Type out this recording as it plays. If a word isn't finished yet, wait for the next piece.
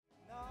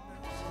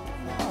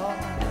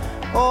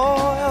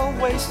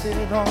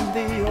wasted on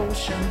the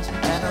oceans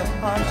and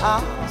upon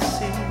our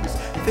seas,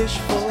 fish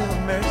full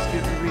of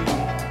mercury.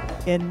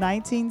 In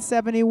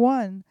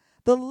 1971,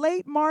 the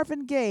late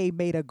Marvin Gaye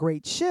made a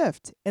great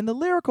shift in the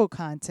lyrical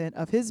content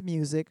of his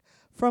music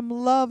from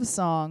love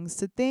songs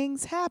to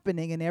things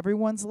happening in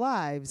everyone's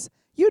lives.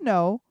 You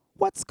know,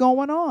 what's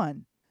going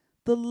on?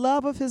 The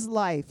love of his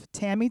life,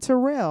 Tammy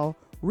Terrell,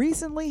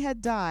 recently had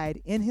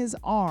died in his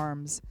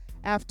arms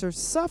after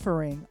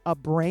suffering a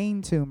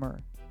brain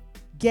tumor.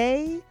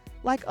 Gaye,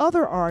 like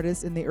other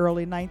artists in the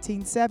early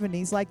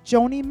 1970s like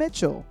Joni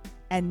Mitchell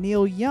and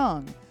Neil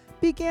Young,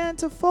 began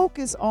to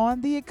focus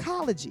on the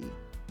ecology,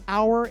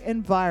 our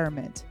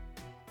environment.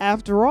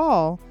 After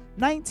all,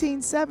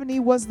 1970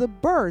 was the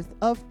birth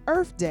of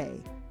Earth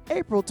Day,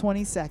 April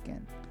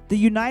 22nd. The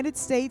United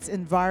States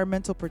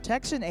Environmental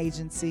Protection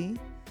Agency,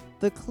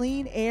 the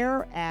Clean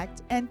Air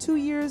Act, and 2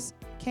 years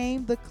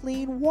came the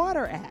Clean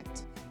Water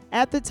Act.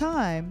 At the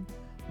time,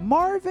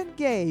 Marvin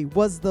Gaye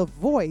was the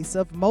voice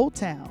of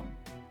Motown,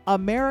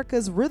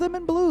 America's rhythm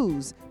and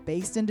blues,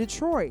 based in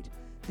Detroit,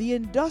 the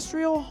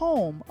industrial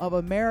home of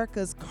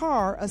America's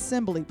car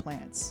assembly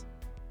plants.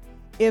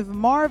 If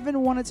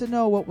Marvin wanted to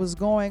know what was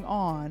going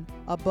on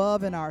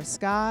above in our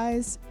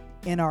skies,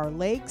 in our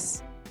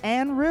lakes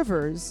and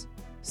rivers,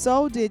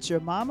 so did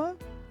your mama,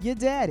 your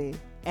daddy,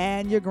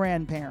 and your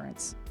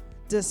grandparents.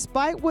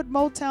 Despite what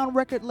Motown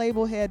record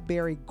label head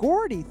Berry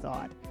Gordy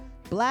thought,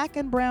 Black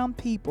and brown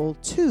people,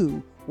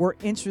 too, were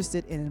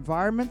interested in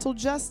environmental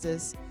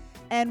justice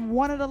and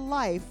wanted a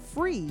life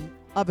free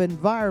of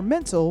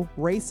environmental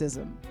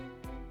racism.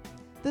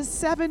 The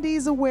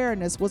 70s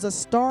awareness was a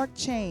stark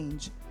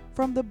change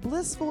from the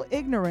blissful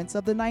ignorance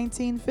of the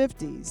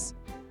 1950s.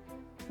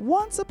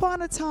 Once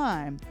upon a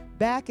time,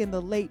 back in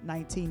the late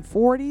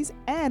 1940s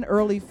and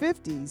early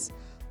 50s,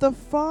 the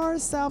far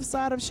south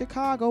side of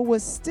Chicago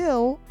was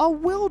still a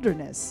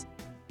wilderness.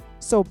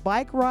 So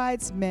bike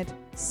rides meant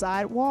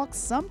sidewalks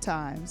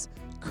sometimes,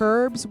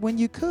 curbs when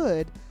you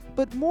could,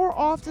 but more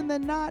often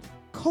than not,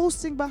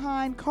 coasting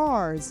behind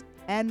cars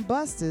and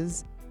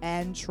buses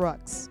and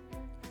trucks.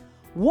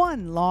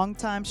 One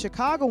longtime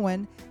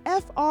Chicagoan,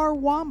 F.R.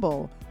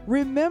 Womble,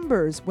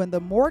 remembers when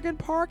the Morgan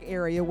Park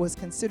area was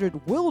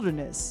considered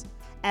wilderness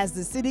as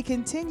the city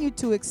continued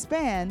to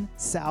expand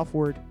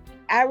southward.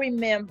 I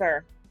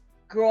remember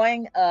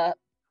growing up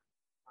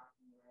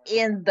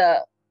in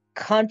the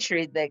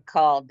country, they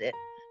called it.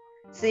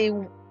 See,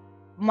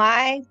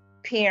 my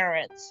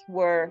parents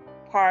were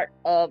part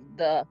of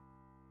the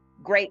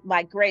Great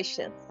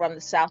Migration from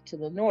the south to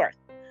the north.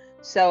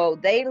 So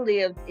they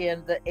lived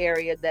in the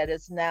area that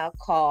is now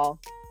called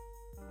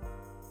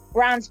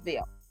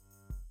Bronzeville.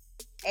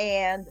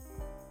 And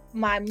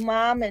my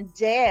mom and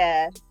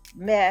dad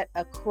met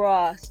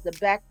across the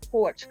back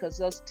porch because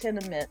those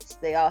tenements,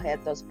 they all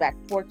had those back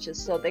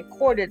porches. So they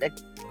courted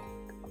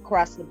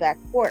across the back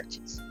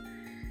porches.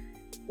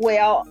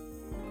 Well,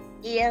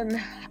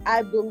 in,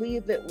 I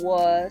believe it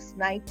was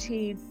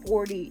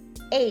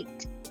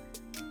 1948,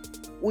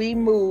 we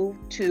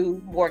moved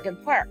to Morgan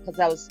Park because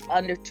I was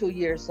under 2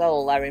 years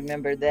old. I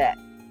remember that.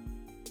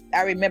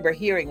 I remember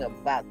hearing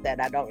about that.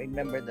 I don't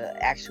remember the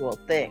actual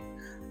thing.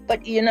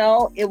 But you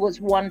know, it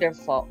was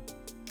wonderful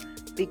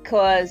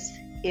because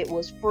it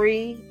was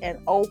free and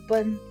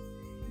open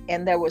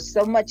and there was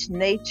so much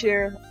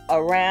nature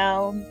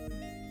around.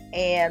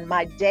 And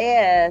my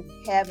dad,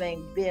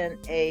 having been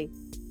a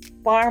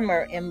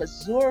farmer in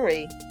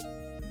Missouri,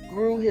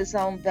 grew his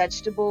own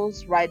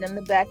vegetables right in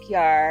the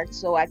backyard,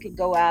 so I could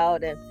go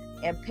out and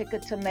pick a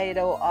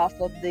tomato off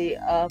of the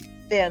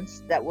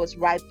fence that was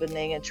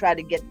ripening and try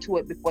to get to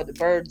it before the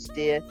birds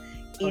did.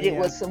 Eat it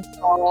with some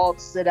salt,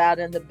 sit out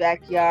in the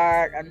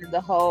backyard under the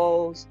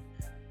hose,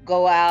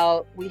 go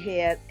out. We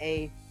had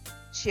a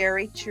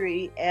cherry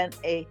tree and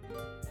a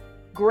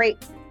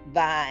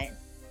grapevine.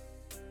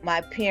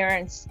 My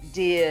parents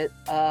did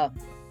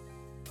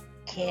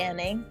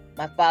canning.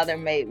 My father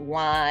made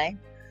wine.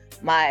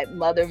 My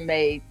mother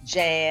made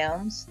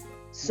jams.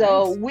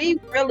 So we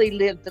really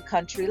lived the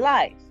country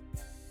life.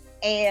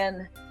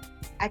 And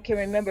I can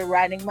remember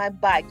riding my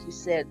bike. You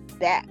said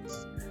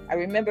bats. I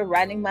remember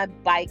riding my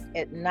bike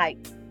at night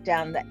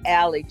down the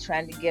alley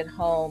trying to get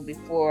home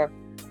before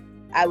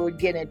I would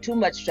get in too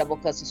much trouble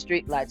because the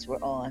street lights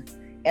were on.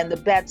 And the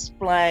bats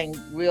flying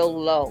real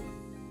low,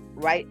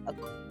 right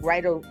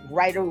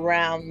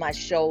around my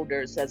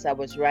shoulders as I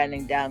was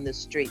riding down the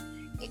street.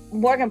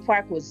 Morgan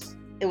Park was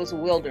a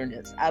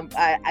wilderness.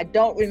 I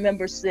don't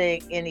remember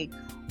seeing any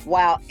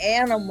wild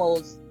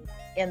animals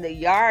in the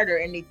yard or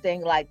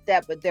anything like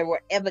that, but there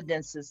were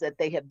evidences that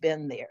they had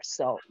been there.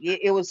 So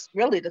it was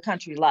really the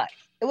country life.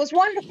 It was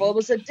wonderful. It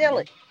was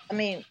idyllic. I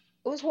mean,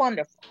 it was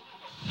wonderful.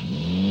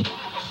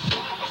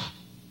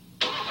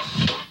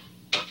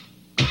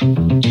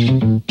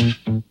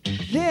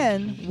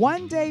 Then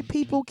one day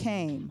people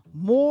came,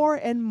 more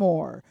and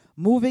more,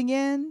 moving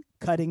in,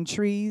 cutting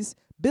trees,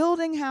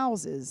 building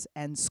houses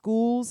and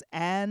schools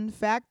and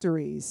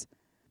factories.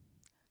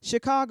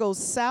 Chicago's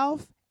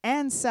south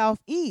and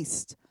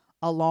southeast,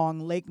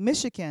 along Lake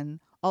Michigan,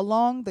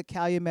 along the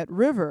Calumet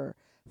River,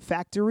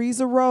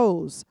 factories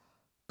arose,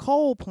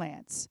 coal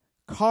plants,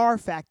 car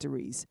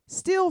factories,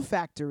 steel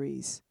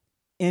factories,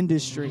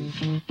 industry.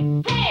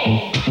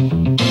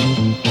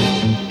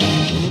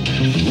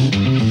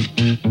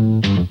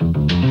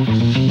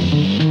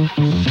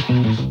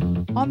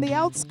 On the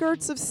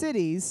outskirts of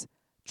cities,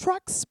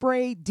 trucks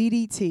sprayed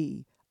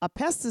DDT, a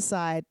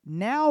pesticide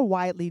now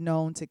widely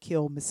known to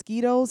kill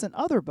mosquitoes and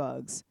other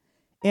bugs.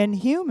 In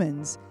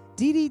humans,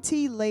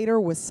 DDT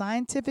later was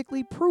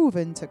scientifically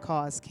proven to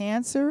cause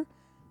cancer,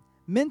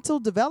 mental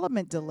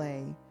development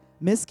delay,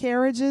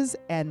 miscarriages,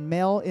 and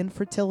male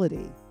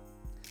infertility.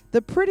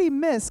 The pretty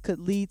mist could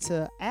lead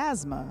to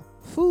asthma,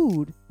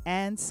 food,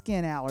 and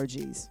skin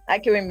allergies. I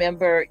can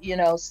remember,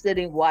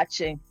 sitting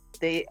watching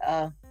the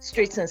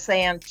streets and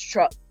sand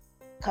truck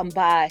come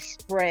by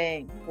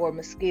spraying for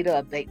mosquito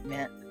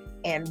abatement.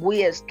 And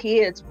we as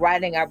kids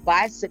riding our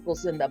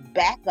bicycles in the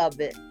back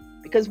of it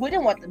because we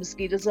didn't want the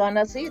mosquitoes on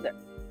us either.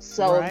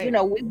 So, Right.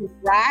 We would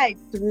ride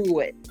through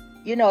it.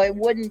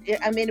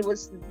 It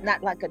was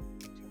not like a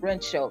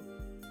torrential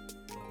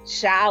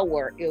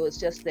shower. It was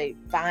just a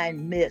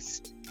fine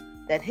mist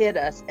that hit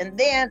us. And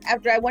then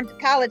after I went to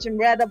college and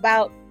read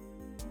about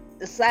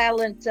the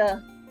silent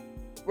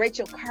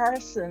Rachel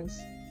Carson's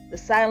The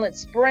Silent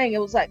Spring,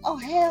 it was like, oh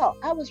hell,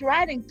 I was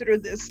riding through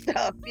this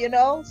stuff,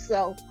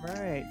 so.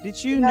 Right.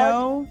 Did you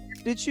know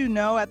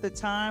at the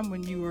time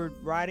when you were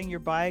riding your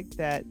bike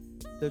that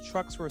the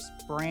trucks were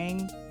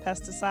spraying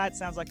pesticides?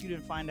 Sounds like you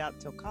didn't find out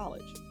until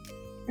college.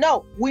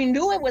 No, we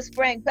knew it was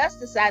spraying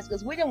pesticides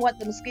because we didn't want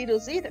the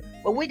mosquitoes either,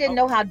 but we didn't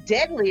know how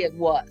deadly it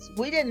was.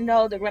 We didn't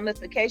know the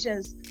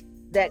ramifications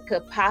that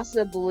could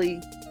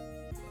possibly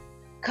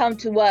come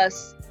to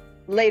us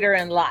later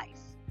in life,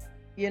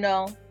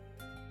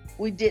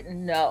 We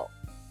didn't know.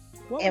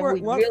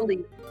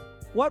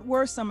 What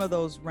were some of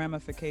those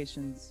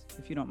ramifications,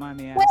 if you don't mind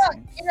me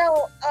asking?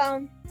 Well,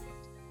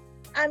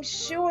 I'm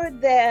sure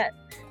that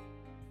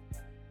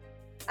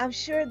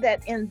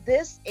in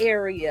this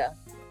area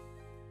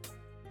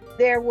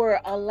there were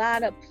a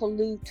lot of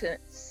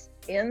pollutants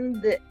in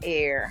the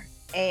air,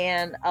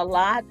 and a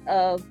lot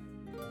of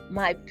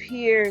my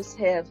peers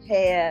have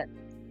had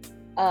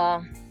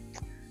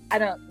I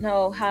don't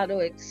know how to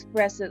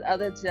express it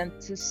other than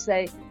to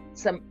say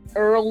some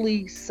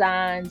early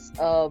signs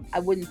of, I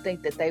wouldn't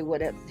think that they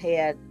would have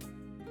had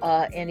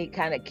any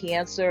kind of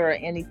cancer or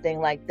anything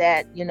like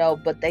that,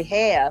 but they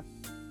have,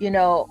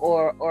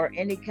 or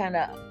any kind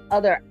of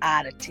other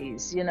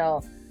oddities,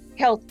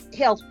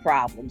 health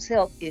problems,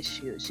 health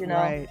issues,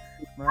 Right.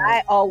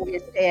 I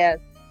always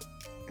had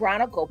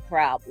bronchial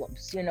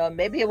problems,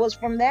 maybe it was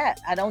from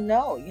that. I don't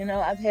know.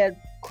 I've had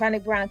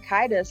chronic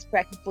bronchitis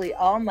practically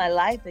all my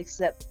life,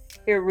 except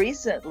here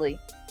recently.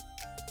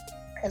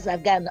 As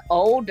I've gotten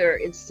older,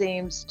 it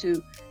seems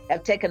to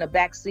have taken a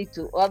backseat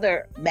to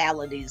other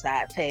maladies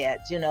I've had,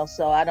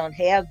 so I don't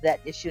have that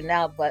issue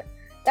now. But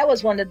that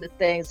was one of the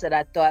things that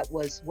I thought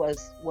was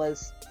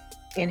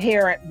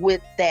inherent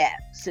with that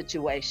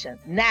situation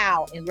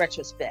now in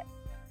retrospect.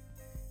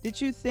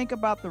 Did you think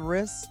about the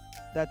risk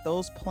that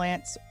those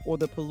plants or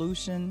the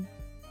pollution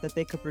that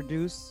they could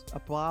produce a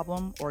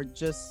problem, or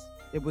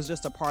it was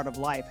just a part of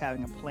life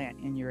having a plant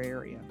in your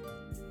area?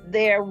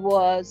 There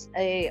was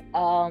a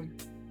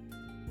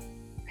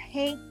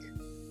paint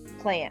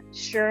plant,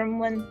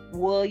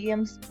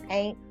 Sherwin-Williams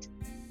paint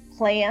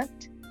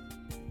plant,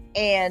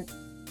 and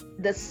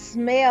the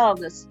smell,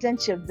 the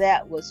stench of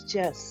that was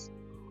just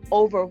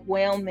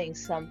overwhelming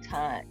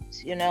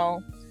sometimes,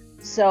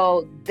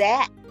 so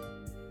that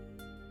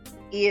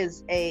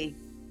is a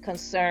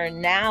concern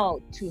now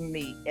to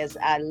me as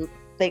I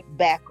think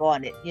back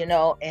on it,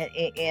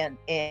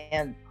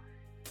 and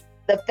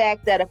the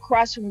fact that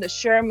across from the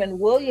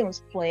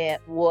Sherwin-Williams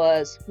plant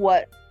was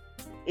what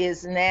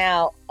is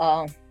now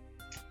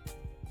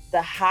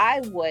the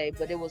highway,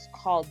 but it was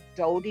called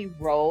Doty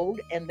Road,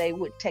 and they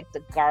would take the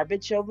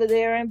garbage over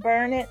there and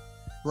burn it.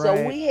 Right.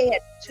 So we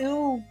had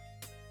two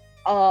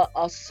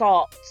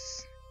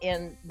assaults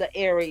in the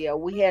area.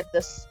 We had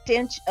the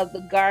stench of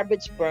the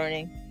garbage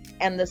burning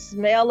and the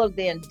smell of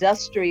the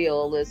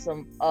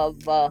industrialism of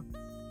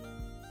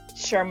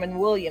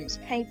Sherwin-Williams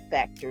paint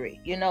factory,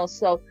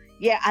 so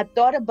yeah, I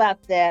thought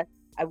about that.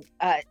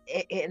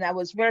 And I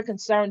was very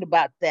concerned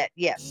about that.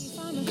 Yes.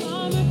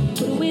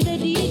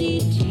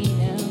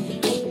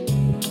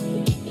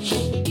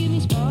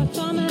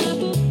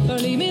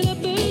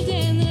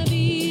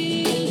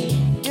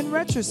 In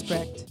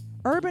retrospect,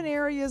 urban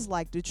areas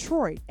like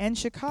Detroit and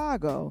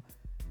Chicago,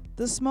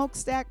 the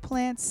smokestack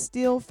plants,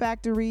 steel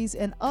factories,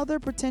 and other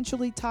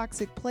potentially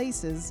toxic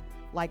places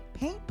like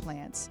paint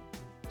plants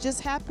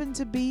just happen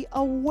to be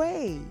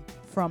away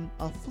from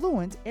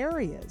affluent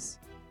areas.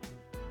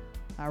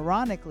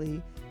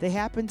 Ironically, they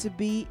happen to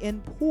be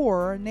in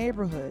poorer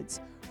neighborhoods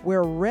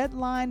where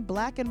redline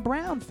black and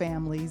brown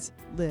families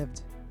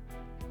lived.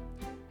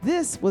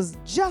 This was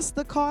just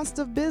the cost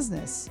of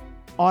business,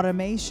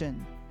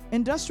 automation,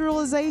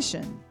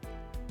 industrialization.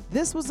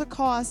 This was the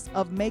cost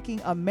of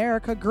making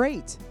America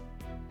great.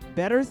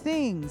 Better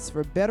things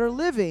for better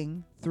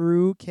living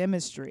through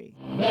chemistry.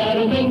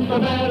 Better things for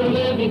better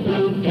living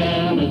through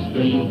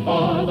chemistry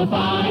for the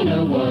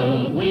finer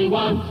world we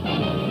want.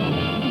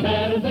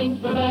 Better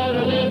things for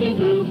better living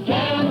through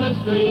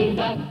chemistry.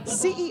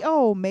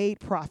 CEO made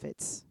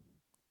profits,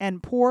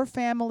 and poor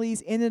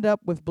families ended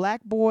up with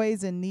black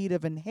boys in need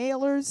of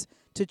inhalers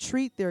to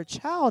treat their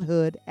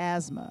childhood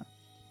asthma.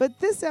 But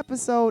this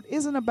episode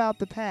isn't about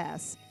the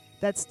past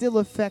that still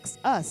affects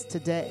us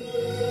today.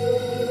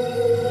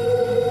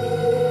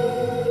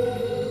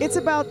 It's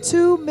about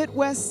two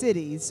Midwest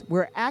cities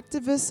where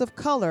activists of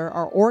color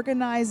are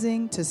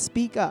organizing to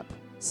speak up,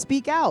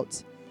 speak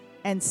out,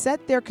 and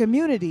set their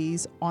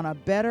communities on a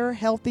better,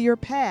 healthier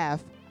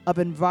path of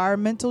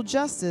environmental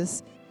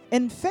justice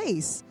in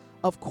face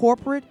of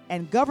corporate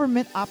and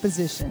government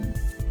opposition.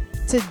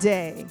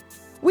 Today,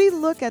 we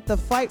look at the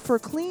fight for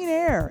clean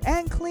air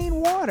and clean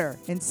water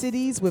in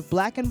cities with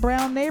black and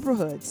brown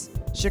neighborhoods,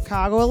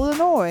 Chicago,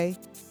 Illinois,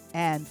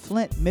 and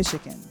Flint,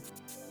 Michigan.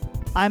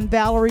 I'm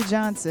Valarie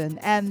Johnson,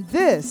 and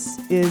this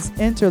is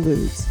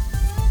Interludes.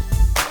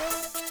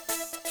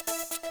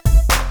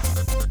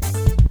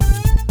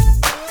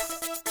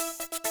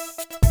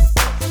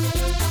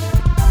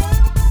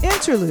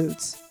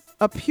 Interludes,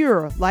 a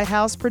pure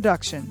Lighthouse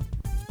production,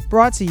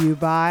 brought to you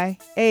by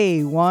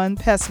A1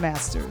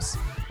 Pestmasters.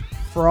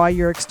 For all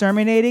your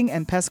exterminating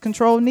and pest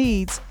control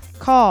needs,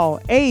 call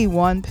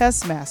A1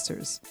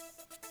 Pestmasters.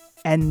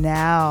 And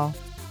now,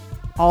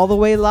 all the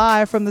way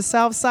live from the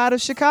south side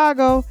of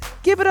Chicago,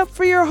 give it up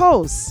for your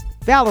host,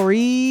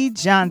 Valarie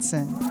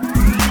Johnson.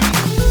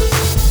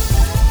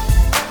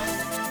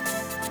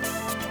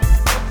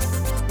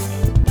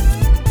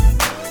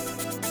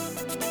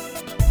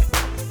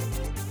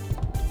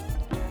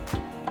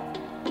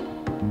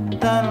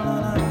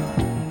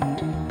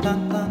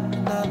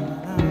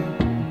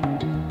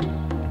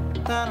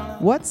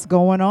 What's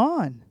going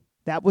on?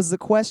 That was the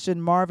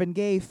question Marvin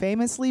Gaye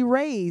famously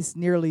raised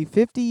nearly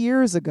 50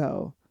 years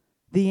ago.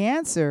 The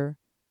answer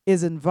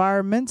is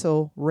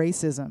environmental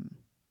racism.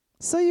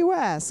 So you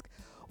ask,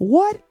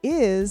 what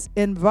is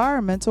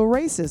environmental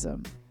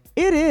racism?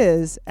 It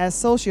is, as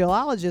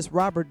sociologist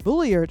Robert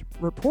Bulliard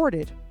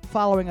reported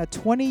following a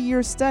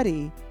 20-year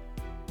study,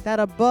 that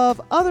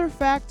above other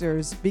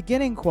factors,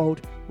 beginning,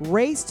 quote,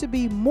 race to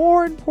be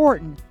more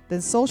important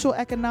than social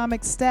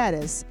economic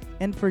status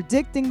in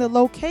predicting the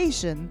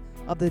location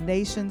of the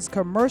nation's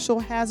commercial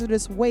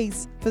hazardous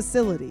waste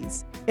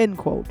facilities, end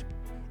quote.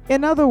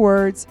 In other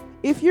words,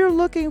 if you're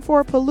looking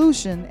for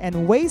pollution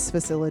and waste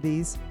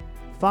facilities,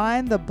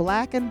 find the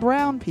black and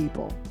brown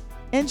people.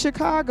 In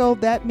Chicago,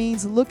 that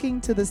means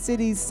looking to the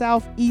city's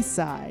southeast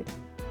side.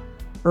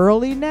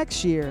 Early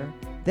next year,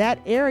 that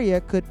area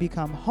could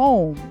become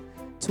home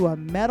to a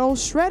metal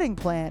shredding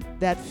plant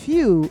that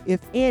few,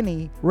 if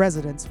any,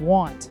 residents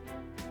want.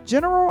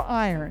 General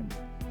Iron,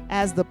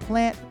 as the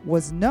plant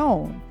was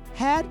known,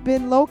 had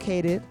been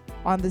located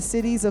on the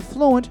city's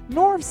affluent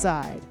north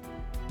side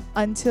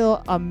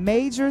until a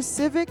major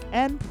civic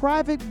and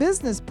private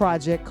business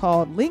project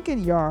called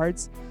Lincoln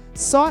Yards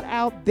sought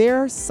out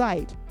their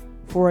site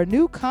for a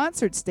new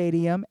concert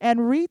stadium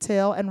and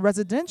retail and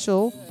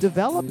residential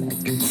development.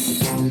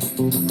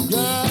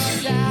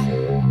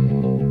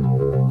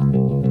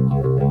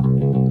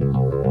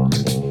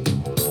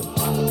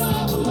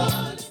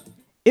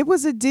 It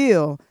was a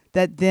deal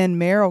that then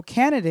mayoral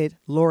candidate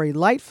Lori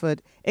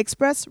Lightfoot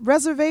expressed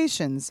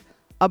reservations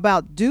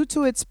about due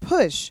to its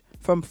push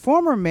from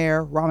former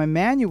Mayor Rahm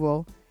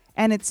Emanuel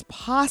and its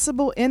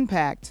possible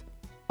impact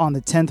on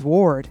the 10th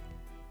Ward.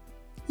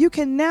 You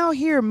can now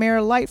hear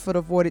Mayor Lightfoot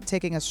avoided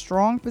taking a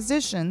strong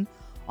position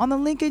on the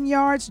Lincoln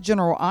Yards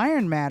General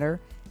Iron matter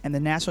and the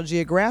National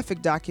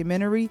Geographic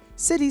documentary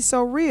City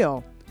So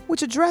Real,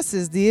 which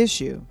addresses the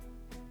issue.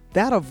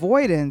 That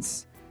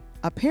avoidance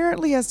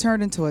apparently has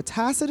turned into a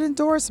tacit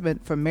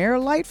endorsement from Mayor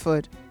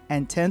Lightfoot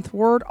and 10th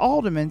Ward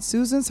Alderman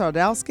Susan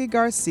Sardowski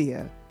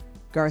Garcia.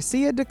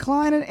 Garcia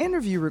declined an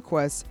interview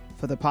request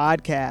for the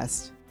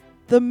podcast.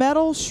 The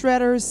metal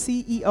shredder's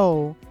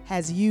CEO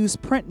has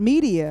used print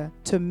media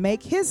to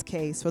make his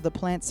case for the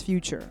plant's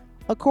future.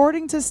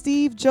 According to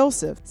Steve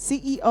Joseph,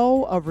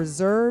 CEO of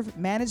Reserve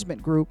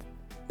Management Group,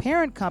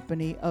 parent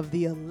company of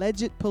the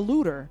alleged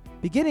polluter,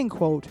 beginning,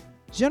 quote,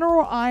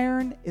 General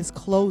Iron is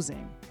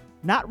closing,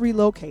 not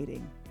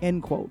relocating,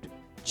 end quote.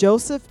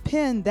 Joseph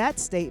penned that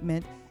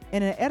statement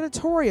in an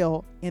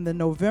editorial in the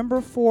November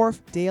 4th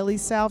Daily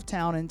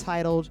Southtown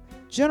entitled,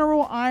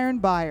 General Iron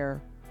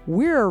Buyer,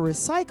 We're a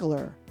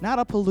recycler, not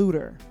a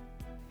polluter.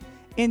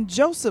 In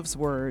Joseph's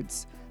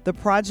words, the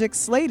project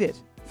slated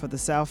for the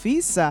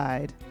southeast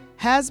side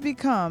has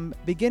become,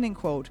 beginning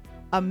quote,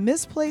 a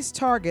misplaced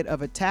target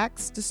of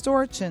attacks,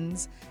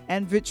 distortions,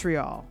 and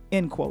vitriol,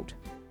 end quote.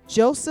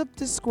 Joseph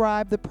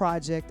described the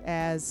project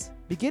as,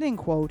 beginning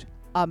quote,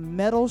 a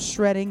metal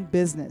shredding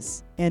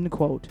business, end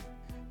quote.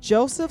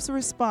 Joseph's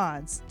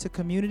response to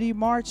community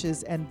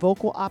marches and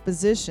vocal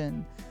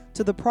opposition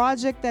to the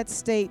project that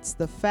states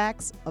the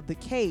facts of the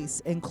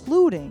case,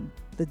 including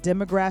the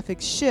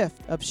demographic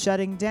shift of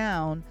shutting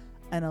down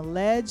an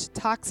alleged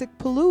toxic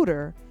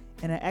polluter,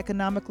 in an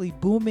economically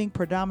booming,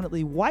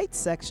 predominantly white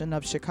section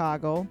of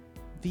Chicago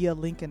via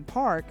Lincoln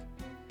Park,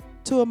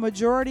 to a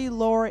majority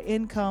lower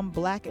income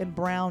black and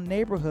brown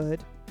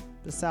neighborhood,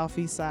 the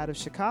southeast side of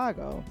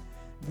Chicago.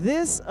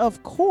 This,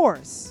 of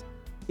course,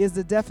 is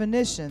the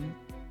definition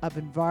of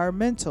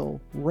environmental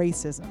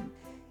racism.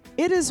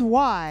 It is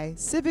why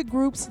civic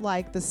groups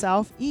like the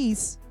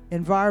Southeast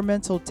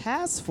Environmental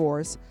Task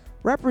Force,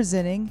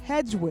 representing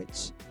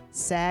Hedgewich,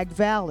 Sag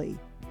Valley,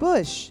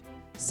 Bush,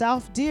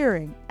 South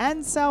Deering,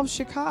 and South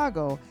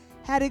Chicago,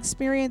 had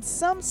experienced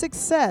some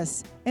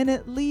success in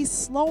at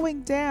least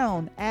slowing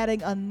down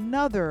adding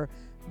another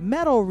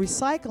metal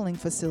recycling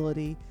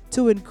facility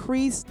to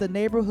increase the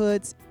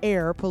neighborhood's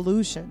air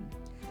pollution.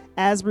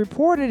 As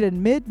reported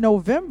in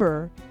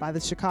mid-November by the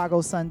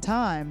Chicago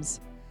Sun-Times,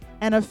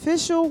 an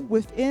official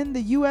within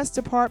the U.S.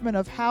 Department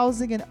of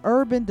Housing and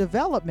Urban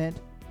Development,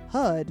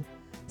 HUD,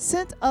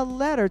 sent a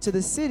letter to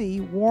the city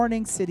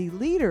warning city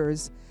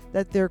leaders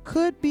that there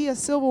could be a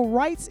civil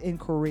rights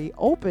inquiry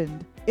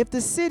opened if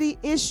the city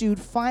issued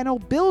final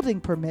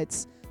building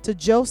permits to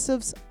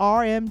Joseph's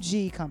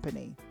RMG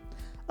company.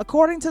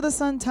 According to the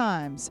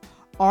Sun-Times,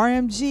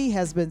 RMG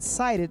has been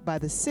cited by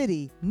the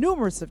city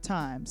numerous of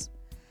times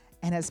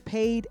and has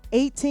paid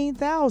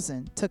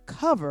 $18,000 to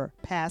cover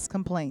past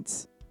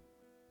complaints.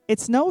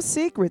 It's no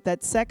secret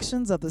that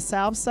sections of the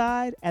South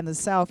Side and the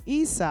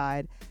Southeast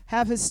Side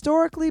have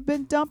historically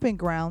been dumping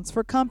grounds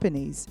for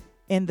companies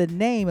in the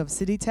name of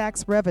city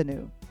tax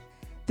revenue.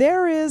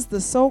 There is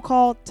the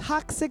so-called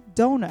Toxic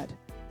Donut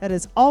that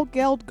is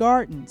Altgeld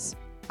Gardens,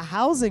 a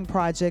housing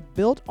project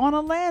built on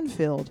a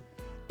landfill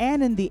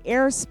and in the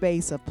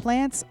airspace of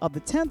plants of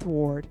the 10th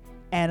Ward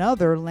and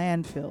other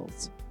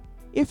landfills.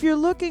 If you're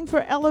looking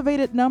for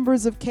elevated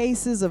numbers of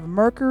cases of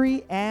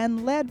mercury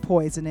and lead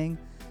poisoning,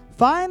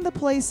 find the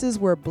places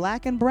where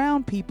black and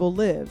brown people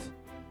live.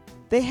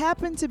 They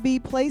happen to be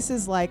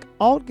places like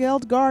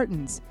Altgeld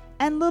Gardens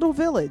and Little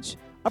Village,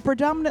 a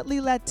predominantly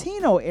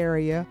Latino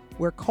area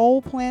where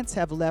coal plants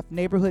have left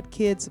neighborhood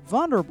kids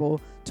vulnerable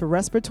to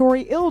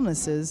respiratory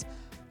illnesses,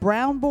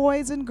 brown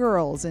boys and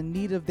girls in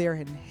need of their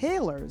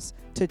inhalers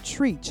to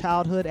treat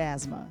childhood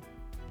asthma.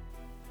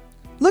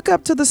 Look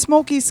up to the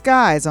smoky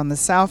skies on the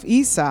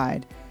southeast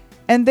side,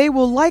 and they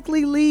will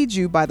likely lead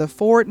you by the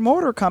Ford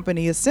Motor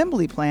Company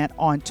assembly plant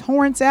on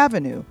Torrance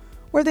Avenue,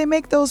 where they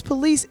make those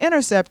police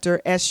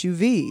interceptor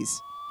SUVs.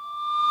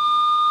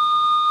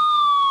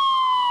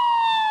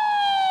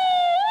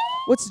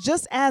 What's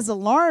just as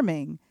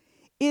alarming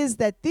is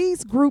that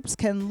these groups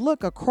can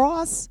look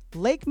across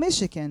Lake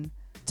Michigan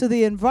to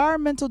the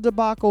environmental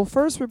debacle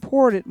first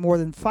reported more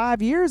than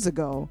 5 years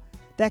ago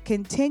that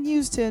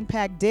continues to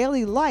impact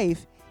daily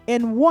life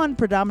in one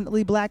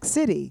predominantly black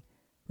city.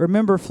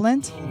 Remember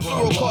Flint? Push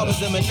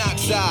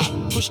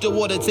the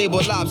water table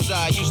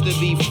lopside. Used to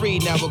be free,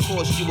 now of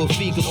course you will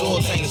fee, cause all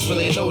tanks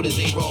really loaded,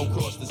 they roll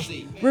across the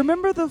sea.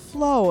 Remember the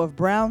flow of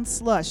brown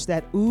slush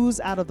that oozed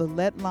out of the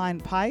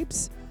lead-lined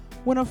pipes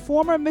when a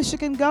former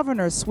Michigan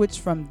governor switched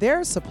from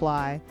their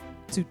supply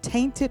to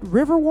tainted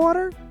river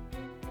water?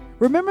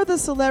 Remember the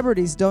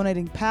celebrities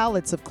donating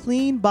pallets of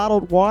clean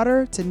bottled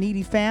water to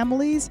needy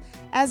families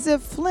as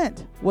if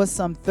Flint was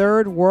some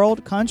third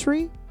world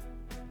country?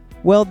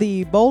 Well,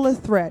 the Ebola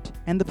threat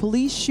and the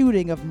police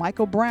shooting of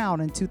Michael Brown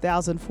in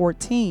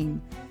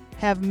 2014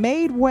 have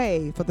made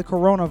way for the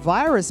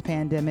coronavirus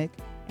pandemic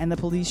and the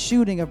police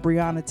shooting of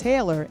Breonna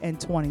Taylor in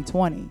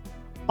 2020.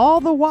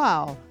 All the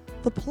while,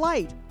 the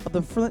plight of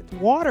the Flint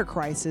water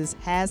crisis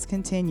has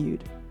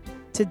continued.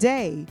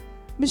 Today,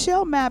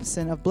 Michelle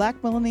Mabson of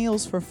Black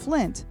Millennials for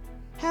Flint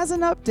has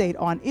an update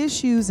on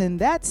issues in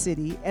that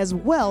city as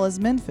well as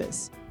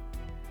Memphis.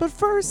 But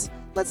first,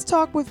 let's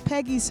talk with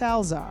Peggy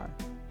Salazar,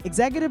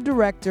 Executive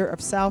Director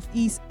of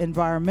Southeast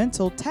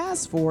Environmental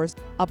Task Force,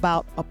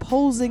 about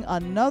opposing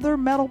another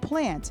metal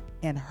plant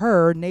in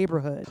her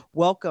neighborhood.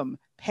 Welcome,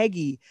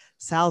 Peggy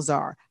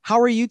Salazar. How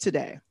are you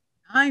today?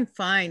 I'm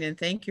fine, and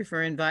thank you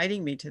for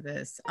inviting me to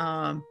this.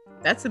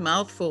 That's a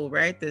mouthful,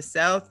 right? The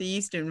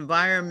Southeast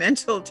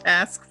Environmental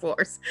Task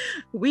Force.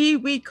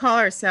 We call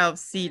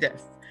ourselves SETF.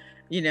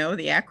 You know,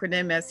 the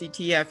acronym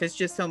SETF is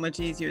just so much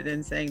easier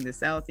than saying the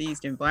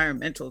Southeast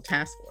Environmental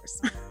Task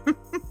Force.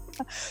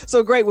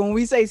 So great. When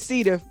we say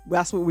SETF,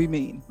 that's what we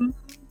mean.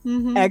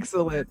 Mm-hmm.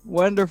 Excellent.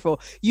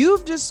 Wonderful.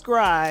 You've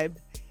described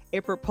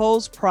a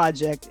proposed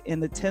project in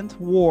the 10th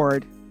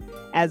Ward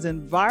as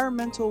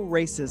environmental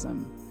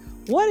racism.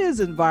 What is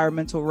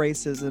environmental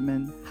racism,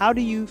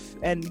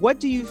 and what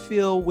do you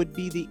feel would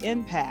be the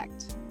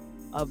impact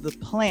of the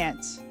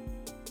plant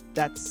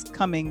that's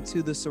coming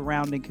to the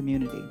surrounding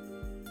community?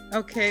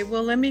 Okay,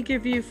 well, let me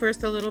give you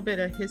first a little bit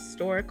of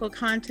historical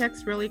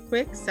context really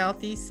quick.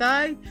 Southeast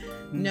Side,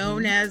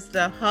 known as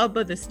the hub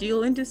of the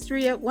steel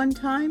industry at one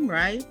time,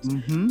 right?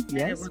 Mm-hmm. Yes.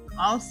 And it was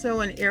also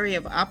an area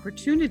of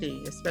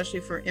opportunity, especially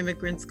for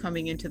immigrants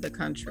coming into the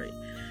country.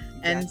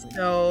 And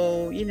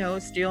so, you know,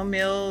 steel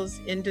mills,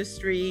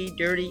 industry,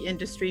 dirty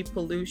industry,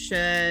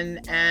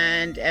 pollution.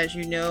 And as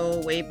you know,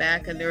 way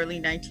back in the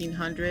early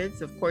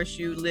 1900s, of course,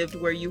 you lived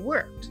where you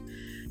worked.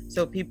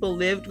 So people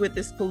lived with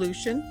this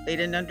pollution. They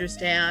didn't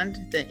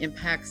understand the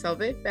impacts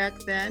of it back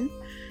then.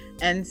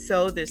 And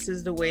so this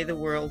is the way the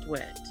world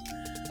went.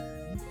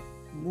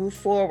 Move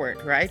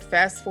forward, right?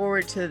 Fast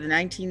forward to the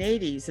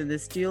 1980s, and the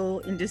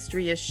steel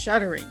industry is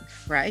shuttering,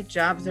 right?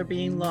 Jobs are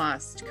being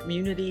lost.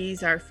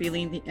 Communities are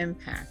feeling the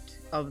impact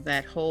of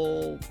that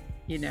whole,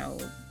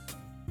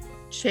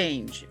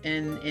 change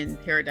in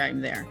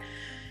paradigm there.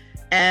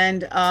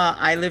 And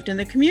I lived in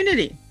the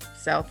community,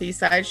 southeast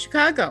side of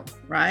Chicago,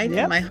 right? Yep.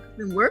 And my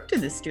husband worked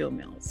in the steel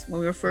mills. When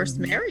we were first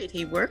married,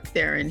 he worked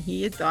there, and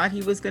he had thought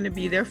he was going to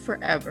be there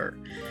forever.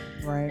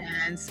 Right.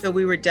 And so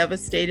we were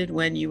devastated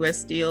when U.S.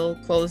 Steel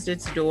closed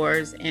its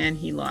doors and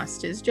he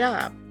lost his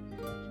job.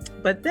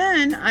 But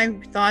then I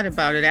thought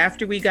about it.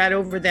 After we got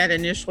over that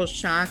initial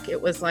shock,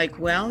 it was like,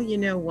 well, you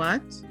know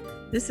what?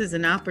 This is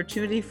an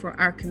opportunity for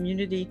our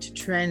community to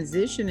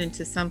transition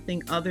into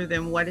something other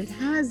than what it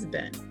has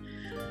been.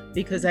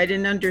 Because I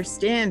didn't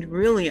understand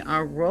really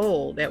our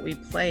role that we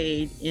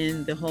played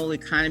in the whole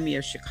economy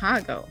of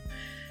Chicago.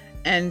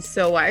 And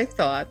so I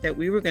thought that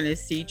we were going to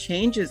see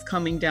changes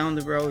coming down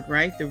the road,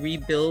 right? The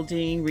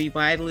rebuilding,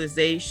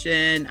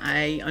 revitalization.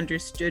 I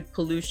understood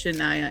pollution.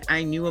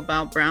 I knew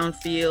about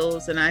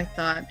brownfields, and I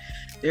thought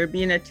there'd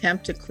be an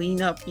attempt to clean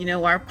up,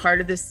 our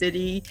part of the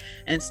city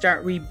and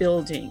start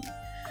rebuilding.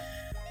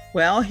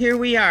 Well, here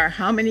we are.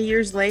 How many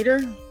years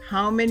later?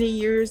 How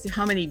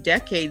many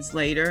decades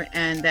later?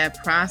 And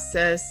that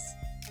process,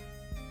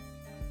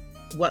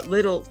 what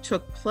little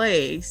took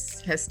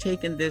place, has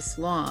taken this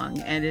long,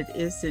 and it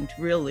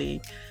really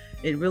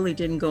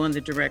didn't go in the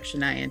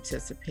direction I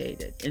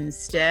anticipated.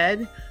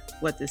 Instead,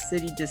 what the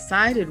city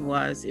decided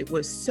was it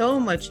was so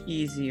much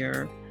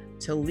easier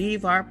to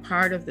leave our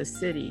part of the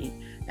city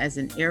as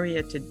an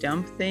area to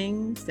dump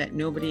things that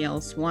nobody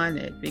else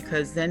wanted,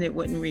 because then it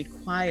wouldn't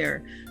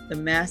require the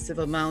massive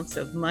amounts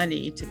of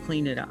money to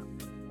clean it up,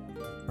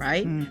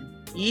 right?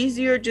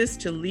 Easier just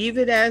to leave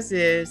it as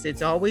is.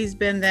 It's always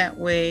been that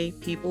way.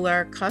 People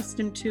are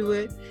accustomed to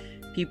it.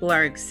 People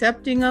are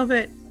accepting of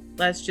it.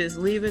 Let's just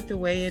leave it the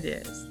way it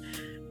is.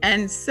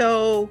 And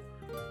so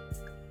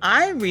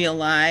I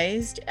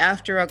realized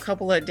after a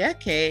couple of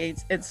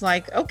decades, it's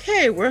like,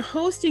 okay, we're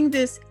hosting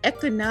this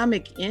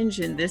economic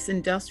engine, this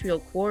industrial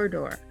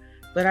corridor,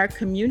 but our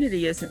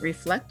community isn't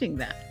reflecting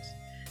that.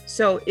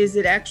 So is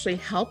it actually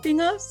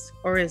helping us,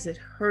 or is it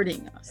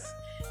hurting us?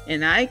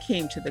 And I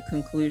came to the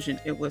conclusion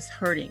it was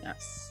hurting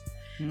us.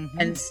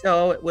 And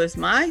so it was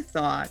my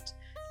thought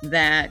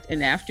that,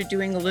 and after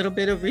doing a little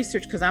bit of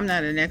research, because I'm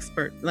not an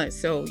expert,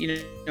 so,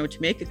 to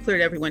make it clear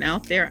to everyone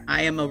out there,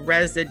 I am a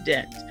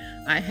resident.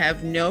 I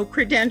have no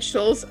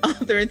credentials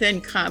other than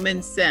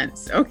common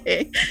sense,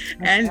 okay?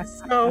 And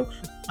so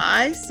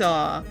I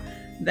saw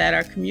that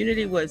our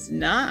community was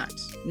not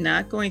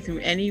going through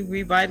any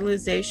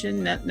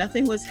revitalization.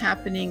 Nothing was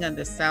happening on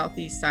the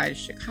southeast side of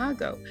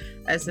Chicago.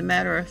 As a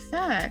matter of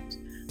fact,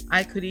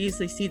 I could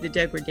easily see the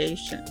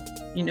degradation,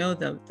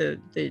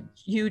 the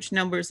huge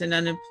numbers in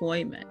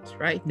unemployment,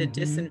 right? The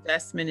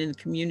disinvestment in the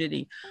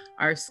community.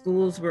 Our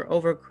schools were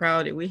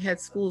overcrowded. We had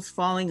schools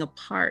falling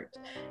apart,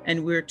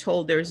 and we were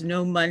told there's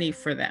no money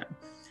for them.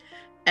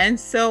 And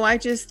so I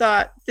just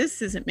thought,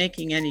 this isn't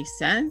making any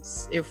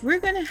sense. If we're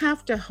going to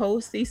have to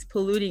host these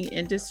polluting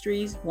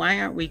industries, why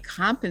aren't we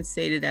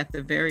compensated at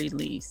the very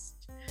least?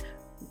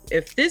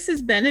 If this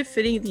is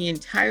benefiting the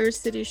entire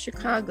city of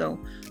Chicago,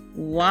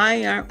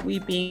 why aren't we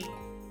being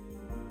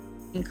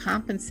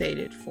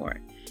compensated for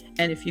it?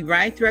 And if you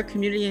ride through our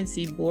community and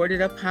see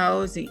boarded up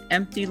housing,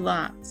 empty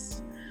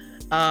lots,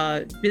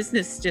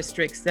 business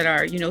districts that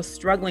are,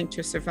 struggling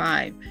to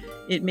survive,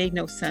 it made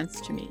no sense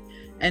to me.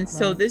 And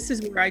so this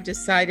is where I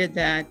decided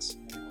that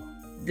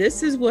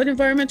this is what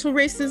environmental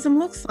racism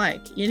looks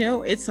like.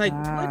 It's like,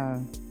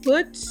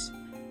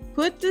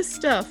 put the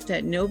stuff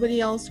that nobody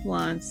else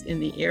wants in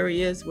the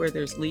areas where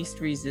there's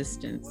least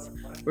resistance,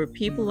 where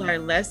people are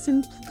less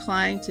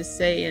inclined to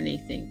say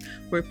anything,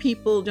 where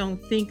people don't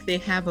think they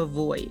have a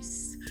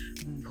voice.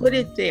 Put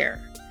it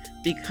there,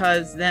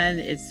 because then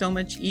it's so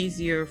much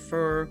easier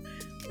for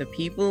the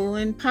people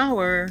in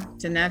power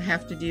to not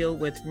have to deal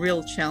with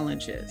real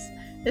challenges.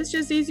 It's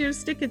just easier to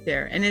stick it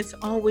there. And it's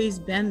always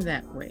been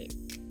that way.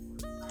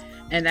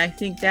 And I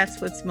think that's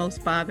what's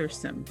most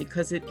bothersome,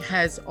 because it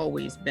has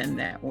always been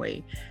that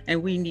way.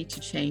 And we need to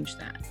change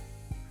that.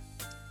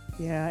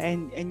 Yeah,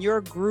 and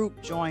your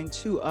group joined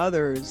two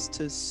others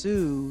to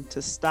sue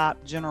to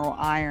stop General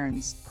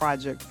Iron's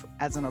project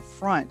as an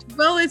affront.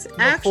 Well, it's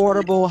actually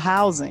affordable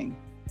housing.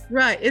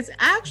 Right. It's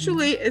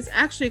actually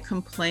a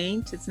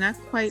complaint. It's not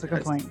quite a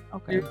complaint.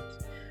 Okay.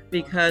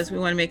 Because we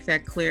want to make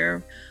that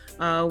clear.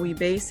 We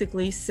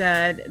basically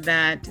said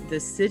that the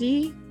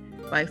city,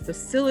 by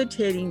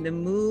facilitating the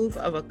move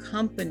of a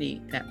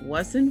company that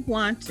wasn't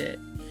wanted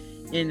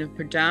in a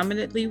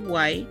predominantly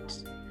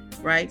white,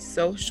 right,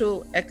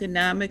 social,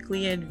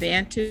 economically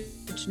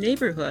advantaged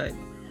neighborhood,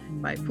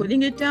 by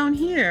putting it down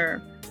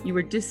here, you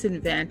were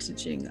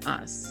disadvantaging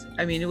us.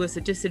 I mean, it was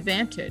a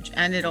disadvantage.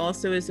 And it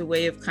also is a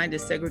way of kind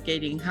of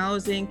segregating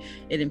housing.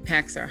 It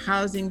impacts our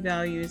housing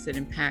values. It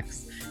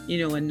impacts,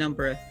 a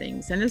number of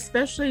things. And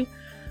especially,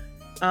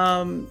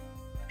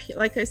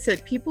 like I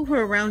said, people who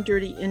are around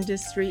dirty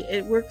industry,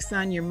 it works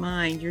on your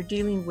mind. You're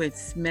dealing with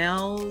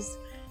smells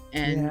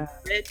and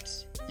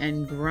grit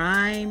and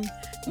grime.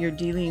 You're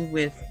dealing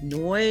with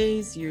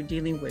noise. You're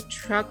dealing with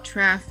truck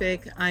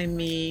traffic. I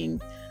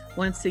mean,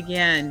 once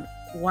again,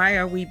 why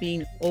are we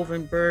being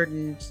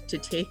overburdened to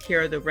take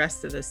care of the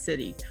rest of the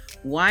city?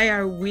 Why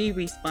are we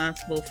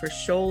responsible for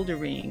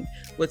shouldering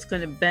what's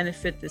going to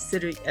benefit the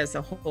city as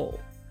a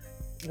whole?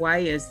 Why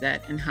is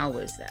that, and how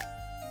is that?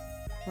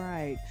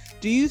 Right.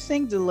 Do you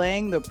think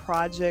delaying the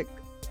project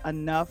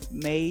enough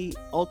may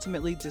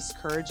ultimately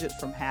discourage it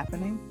from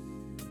happening?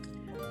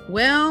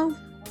 Well,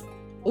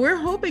 we're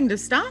hoping to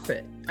stop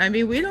it. I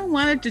mean, we don't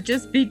want it to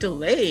just be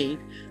delayed.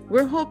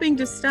 We're hoping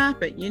to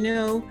stop it.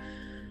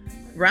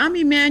 Rahm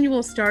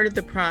Emanuel started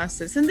the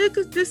process, and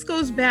this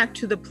goes back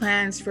to the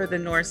plans for the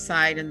north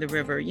side and the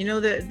river.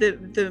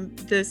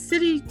 The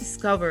city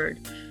discovered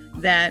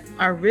that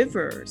our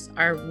rivers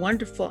are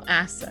wonderful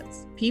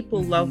assets.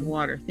 People love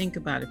water. Think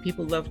about it.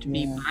 People love to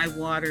be by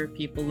water.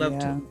 People love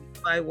to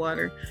live by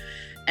water.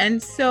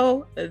 And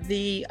so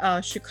the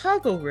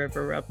Chicago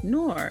River up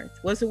north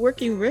was a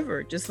working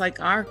river, just like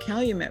our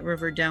Calumet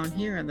River down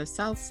here on the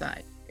south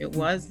side. It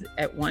was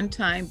at one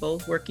time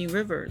both working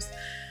rivers.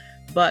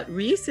 But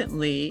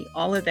recently,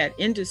 all of that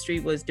industry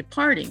was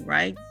departing,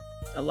 right?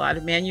 A lot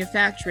of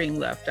manufacturing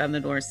left on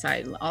the north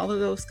side. All of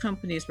those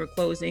companies were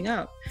closing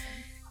up.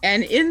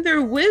 And in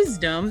their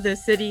wisdom, the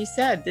city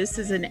said, this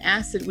is an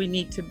asset we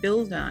need to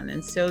build on.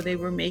 And so they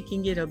were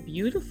making it a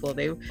beautiful,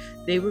 they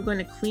were going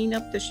to clean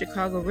up the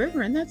Chicago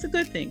River. And that's a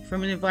good thing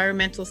from an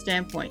environmental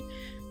standpoint.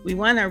 We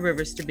want our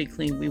rivers to be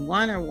clean. We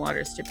want our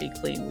waters to be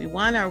clean. We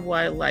want our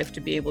wildlife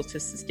to be able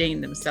to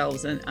sustain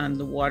themselves on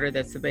the water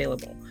that's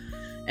available.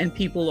 And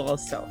people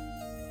also.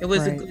 It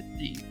was a good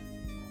thing.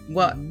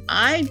 What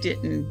I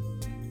didn't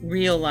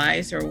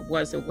realize or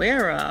was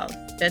aware of,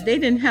 that they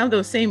didn't have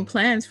those same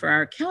plans for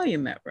our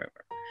Calumet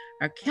River.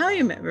 Our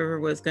Calumet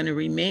River was going to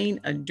remain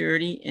a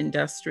dirty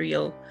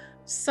industrial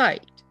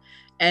site.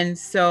 And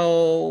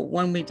so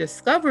when we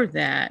discovered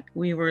that,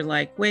 we were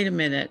like, wait a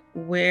minute,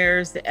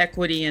 where's the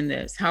equity in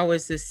this? How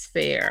is this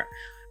fair?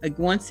 Like,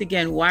 once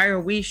again, why are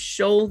we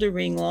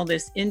shouldering all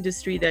this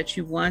industry that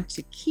you want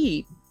to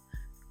keep,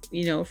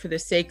 for the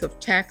sake of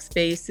tax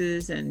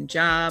bases and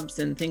jobs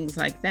and things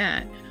like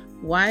that?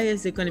 Why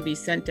is it going to be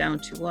sent down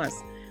to us?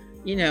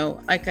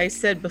 Like I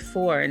said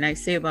before, and I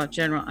say about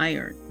General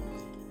Iron,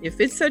 if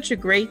it's such a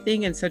great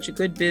thing and such a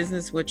good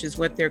business, which is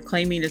what they're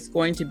claiming it's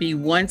going to be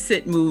once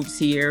it moves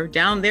here,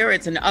 down there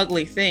it's an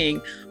ugly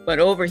thing, but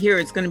over here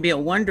it's going to be a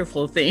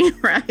wonderful thing,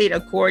 right?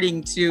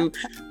 According to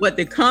what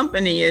the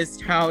company is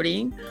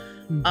touting,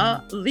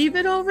 leave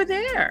it over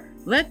there.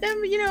 Let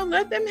them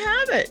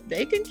have it.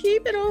 They can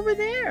keep it over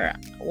there.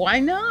 Why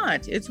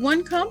not? It's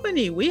one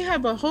company. We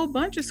have a whole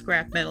bunch of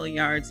scrap metal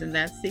yards, and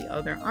that's the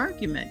other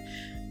argument.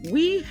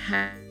 We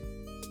have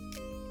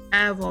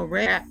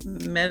already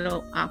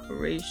metal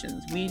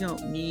operations. We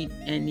don't need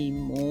any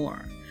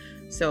more.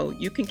 So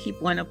you can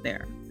keep one up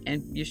there,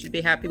 and you should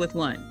be happy with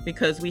one,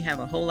 because we have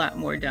a whole lot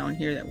more down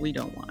here that we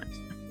don't want.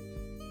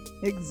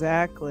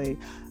 Exactly.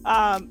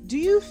 Do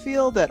you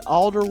feel that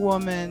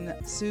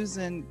Alderwoman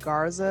Susan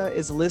Garza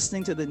is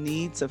listening to the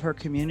needs of her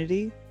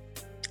community?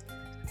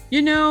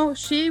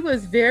 She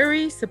was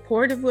very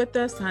supportive with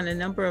us on a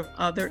number of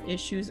other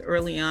issues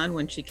early on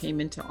when she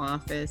came into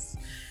office.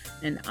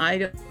 And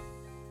I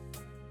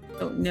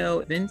don't know,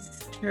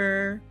 convinced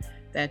her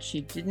that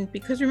she didn't,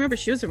 because remember,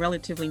 she was a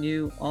relatively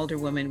new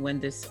alderwoman when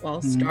this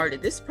all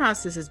started. This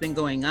process has been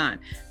going on.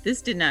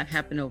 This did not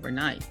happen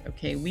overnight,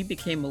 okay? We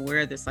became aware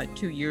of this like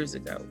 2 years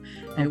ago.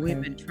 And we've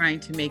been trying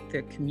to make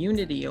the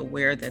community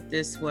aware that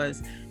this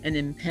was an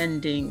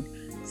impending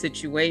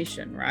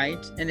situation,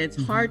 right? And it's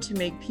hard to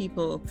make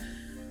people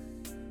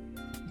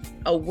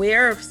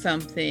aware of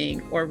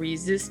something or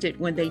resist it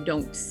when they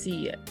don't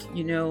see it.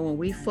 When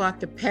we fought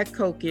the pet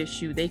coke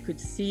issue, they could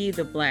see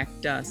the black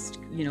dust,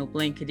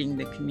 blanketing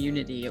the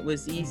community. It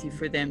was easy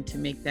for them to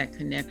make that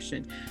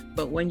connection.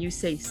 But when you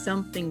say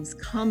something's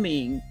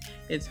coming,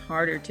 it's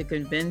harder to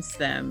convince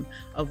them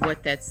of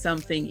what that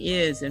something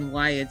is and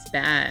why it's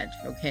bad,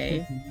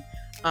 okay?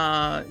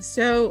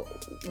 So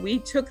we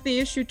took the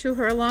issue to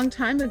her a long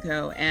time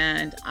ago.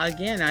 And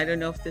again, I don't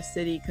know if the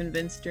city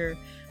convinced her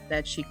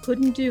that she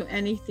couldn't do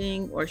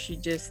anything, or she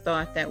just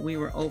thought that we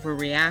were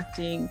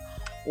overreacting,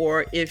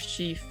 or if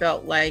she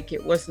felt like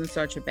it wasn't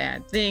such a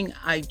bad thing.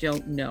 I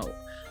don't know.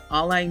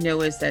 All I know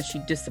is that she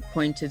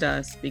disappointed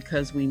us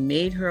because we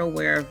made her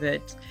aware of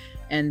it.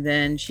 And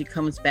then she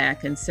comes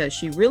back and says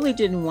she really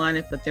didn't want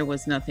it, but there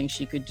was nothing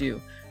she could do.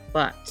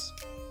 But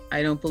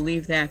I don't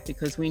believe that,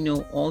 because we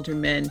know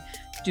aldermen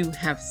do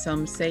have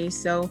some say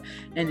so.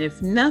 And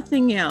if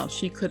nothing else,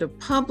 she could have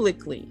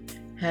publicly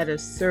had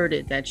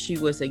asserted that she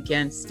was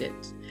against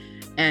it.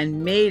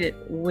 and made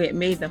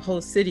the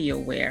whole city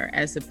aware,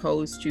 as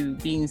opposed to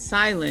being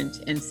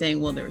silent and saying,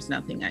 well, there's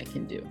nothing I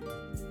can do.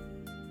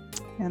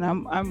 And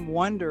I'm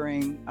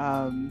wondering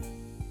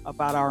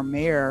about our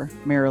Mayor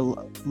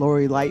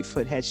Lori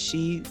Lightfoot. Has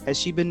she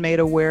been made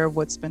aware of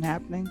what's been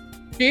happening?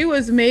 She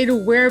was made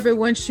aware of it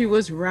when she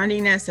was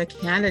running as a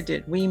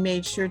candidate. We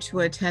made sure to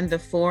attend the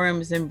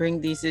forums and bring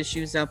these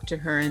issues up to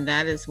her. And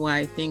that is why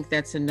I think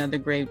that's another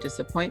grave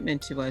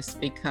disappointment to us,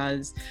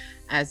 because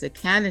as a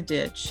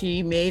candidate,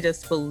 she made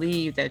us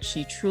believe that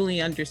she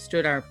truly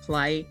understood our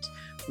plight,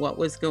 what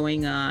was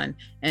going on,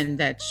 and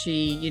that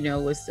she,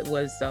 was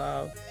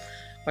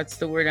what's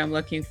the word I'm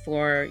looking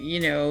for?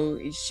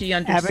 She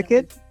understood,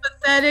 advocate,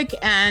 sympathetic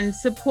and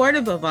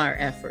supportive of our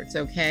efforts.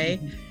 Okay.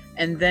 Mm-hmm.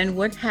 And then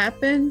what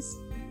happens?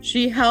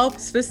 She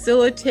helps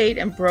facilitate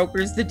and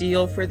brokers the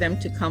deal for them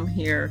to come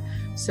here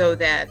so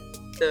that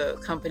the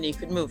company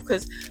could move.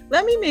 Because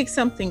let me make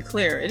something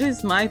clear. It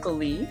is my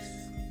belief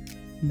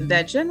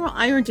that General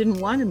Iron didn't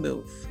want to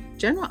move.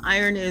 General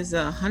Iron is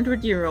a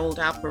 100-year-old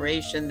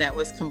operation that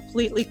was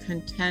completely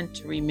content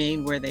to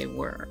remain where they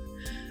were.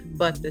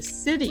 But the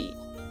city,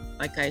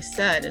 like I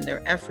said, in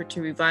their effort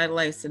to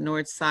revitalize the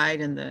North Side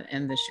and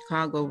the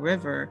Chicago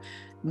River,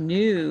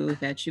 knew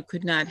that you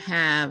could not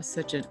have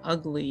such an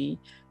ugly,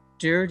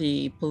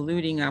 dirty,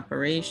 polluting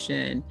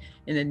operation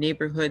in a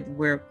neighborhood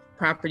where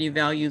property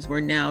values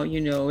were now,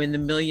 in the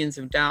millions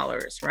of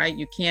dollars, right?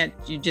 You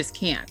just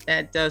can't.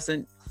 That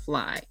doesn't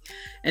fly.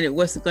 And it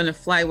wasn't going to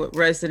fly with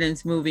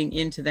residents moving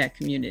into that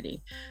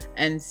community.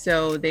 And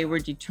so they were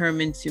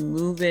determined to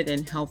move it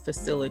and help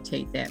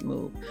facilitate that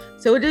move.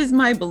 So it is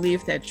my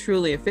belief that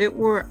truly, if it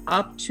were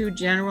up to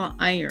General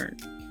Iron,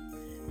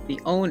 the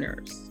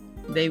owners,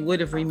 they would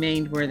have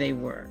remained where they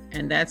were.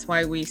 And that's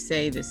why we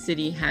say the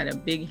city had a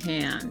big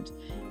hand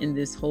in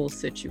this whole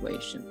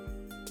situation.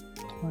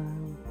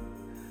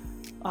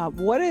 Wow.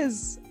 What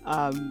is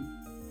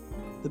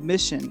the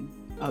mission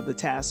of the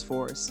task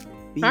force?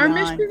 Our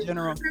mission.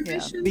 Our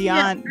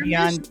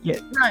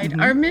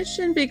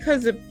mission,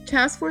 because the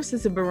task force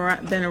has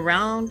been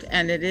around,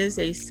 and it is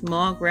a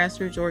small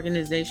grassroots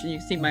organization. You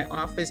see my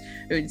office,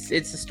 it's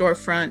a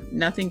storefront,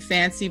 nothing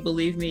fancy,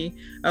 believe me.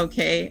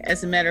 Okay.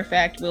 As a matter of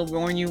fact, we'll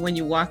warn you when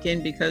you walk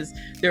in because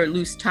there are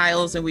loose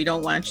tiles and we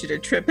don't want you to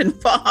trip and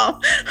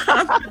fall.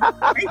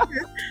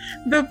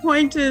 The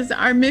point is,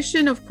 our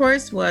mission, of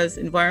course, was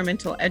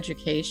environmental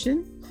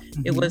education.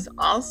 It was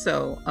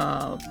also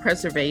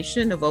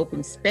preservation of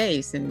open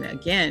space. And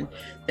again,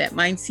 that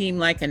might seem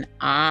like an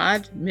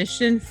odd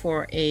mission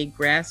for a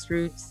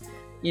grassroots,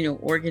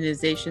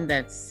 organization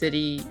that's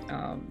city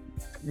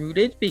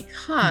rooted,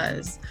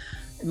 because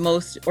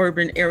most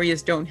urban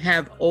areas don't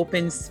have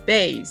open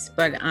space.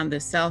 But on the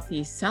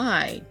Southeast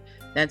side,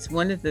 that's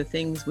one of the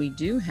things we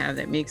do have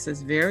that makes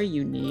us very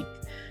unique.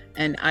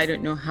 And I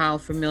don't know how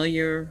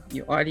familiar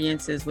your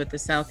audience is with the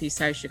Southeast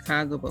side of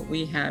Chicago, but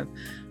we have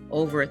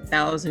over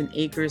 1,000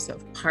 acres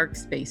of park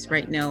space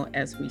right now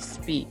as we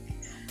speak.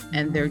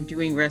 And they're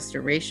doing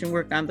restoration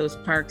work on those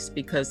parks,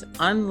 because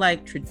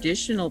unlike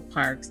traditional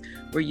parks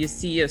where you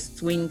see a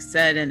swing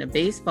set and a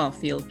baseball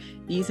field,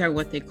 these are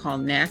what they call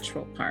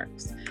natural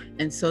parks.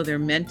 And so they're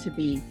meant to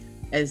be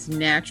as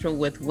natural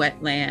with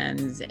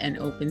wetlands and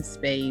open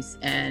space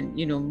and,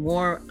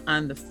 more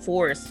on the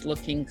forest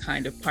looking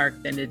kind of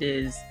park than it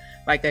is,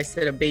 like I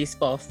said, a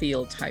baseball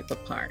field type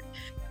of park.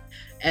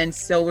 And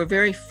so we're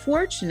very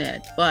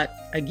fortunate, but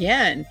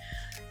again,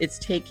 it's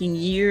taking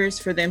years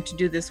for them to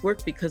do this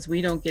work because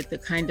we don't get the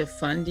kind of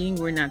funding.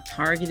 We're not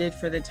targeted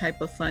for the type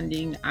of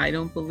funding, I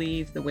don't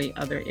believe, the way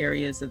other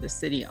areas of the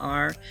city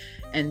are.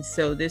 And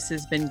so this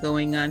has been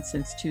going on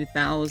since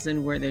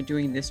 2000, where they're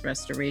doing this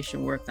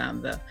restoration work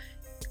on the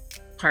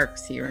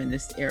parks here in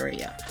this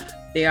area.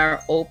 They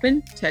are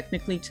open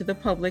technically to the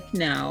public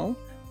now,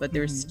 but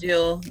they're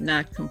still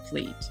not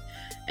complete.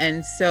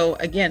 And so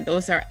again,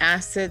 those are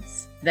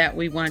assets that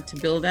we want to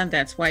build on.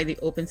 That's why the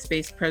open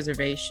space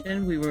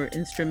preservation, we were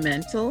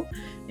instrumental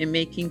in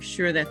making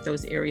sure that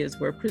those areas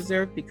were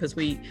preserved, because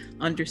we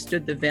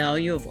understood the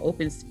value of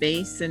open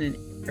space in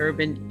an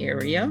urban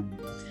area.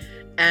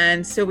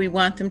 And so we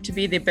want them to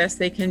be the best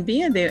they can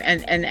be,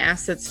 and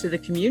assets to the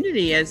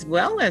community as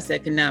well as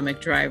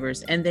economic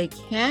drivers. And they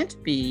can't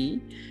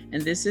be,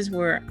 and this is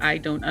where I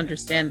don't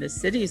understand the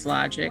city's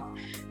logic,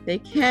 they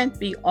can't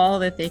be all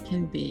that they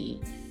can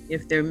be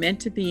if they're meant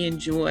to be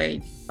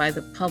enjoyed by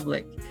the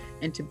public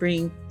and to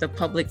bring the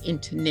public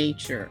into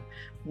nature.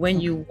 When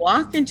you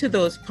walk into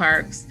those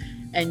parks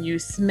and you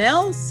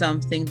smell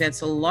something that's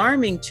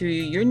alarming to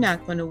you, you're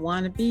not going to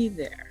want to be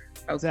there.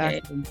 Okay.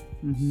 Exactly.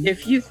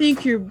 If you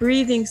think you're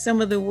breathing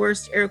some of the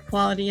worst air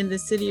quality in the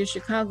city of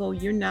Chicago,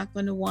 you're not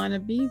going to want to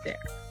be there.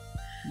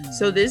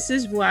 So this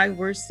is why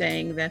we're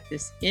saying that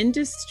this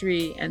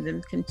industry and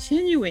them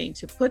continuing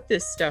to put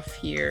this stuff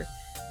here,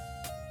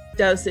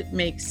 does it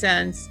make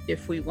sense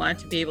if we want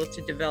to be able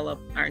to develop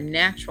our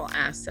natural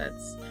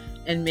assets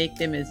and make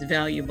them as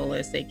valuable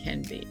as they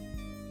can be?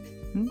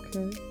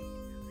 Okay.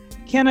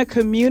 Can a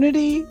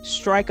community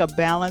strike a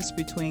balance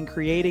between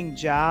creating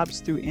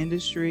jobs through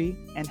industry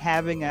and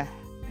having a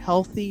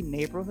healthy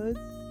neighborhood?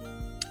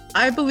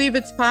 I believe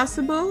it's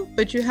possible,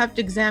 but you have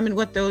to examine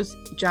what those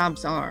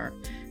jobs are,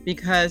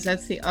 because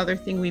that's the other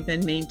thing we've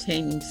been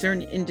maintaining.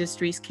 Certain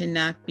industries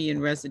cannot be in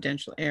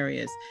residential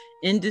areas.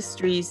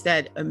 Industries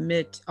that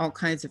emit all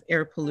kinds of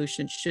air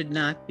pollution should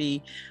not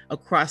be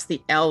across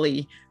the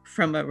alley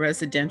from a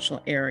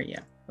residential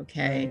area,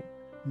 okay? Right.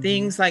 Mm-hmm.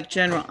 Things like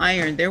General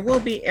Iron, there will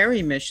be air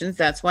emissions.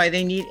 That's why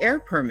they need air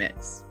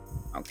permits,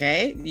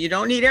 okay? You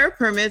don't need air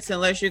permits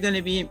unless you're going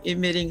to be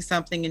emitting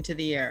something into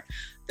the air.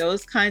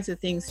 Those kinds of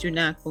things do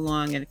not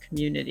belong in a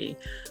community.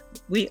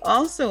 We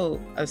also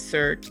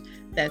assert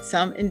that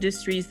some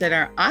industries that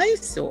are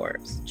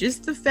eyesores,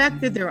 just the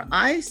fact that they're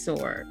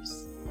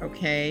eyesores,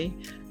 okay,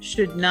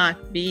 should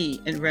not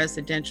be in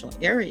residential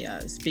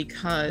areas,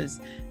 because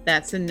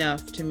that's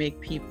enough to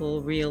make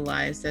people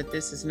realize that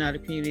this is not a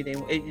community.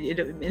 It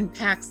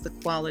impacts the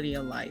quality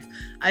of life.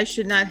 I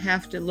should not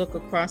have to look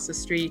across the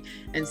street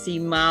and see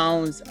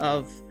mounds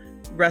of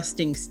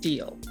rusting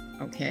steel,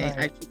 okay? Right.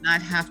 I should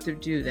not have to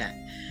do that.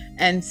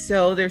 And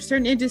so there's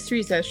certain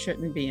industries that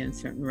shouldn't be in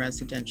certain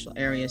residential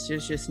areas.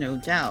 There's just no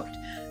doubt.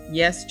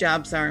 Yes,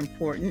 jobs are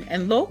important,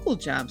 and local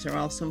jobs are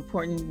also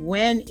important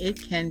when it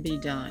can be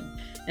done.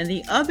 And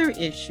the other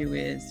issue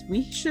is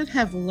we should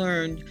have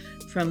learned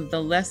from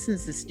the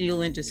lessons the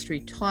steel industry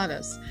taught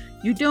us.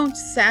 You don't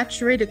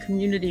saturate a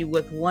community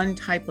with one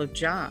type of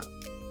job,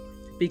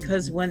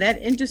 because when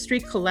that industry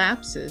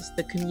collapses,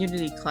 the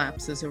community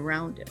collapses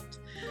around it.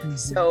 Mm-hmm.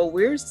 So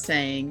we're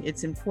saying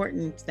it's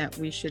important that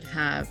we should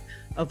have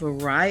a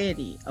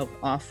variety of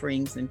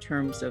offerings in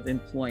terms of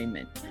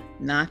employment,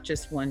 not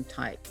just one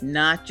type,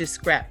 not just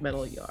scrap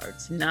metal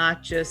yards,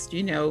 not just,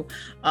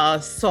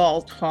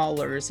 salt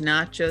haulers,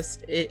 not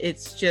just,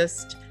 it's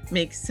just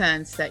makes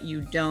sense that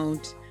you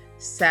don't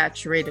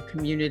saturate a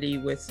community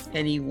with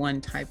any one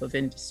type of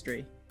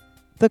industry.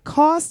 The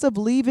cost of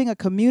leaving a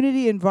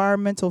community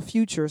environmental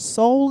future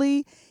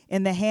solely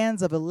in the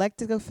hands of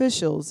elected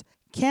officials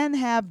can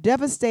have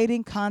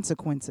devastating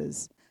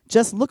consequences.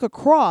 Just look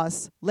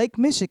across Lake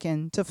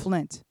Michigan to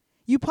Flint.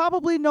 You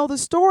probably know the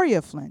story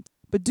of Flint,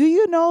 but do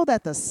you know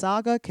that the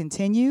saga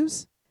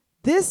continues?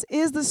 This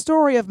is the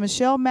story of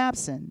Michelle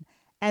Mabson,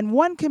 and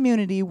one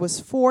community was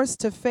forced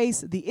to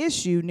face the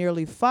issue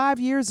nearly 5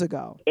 years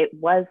ago. It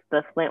was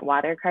the Flint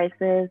water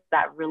crisis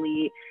that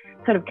really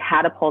sort of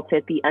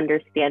catapulted the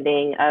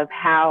understanding of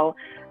how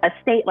a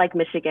state like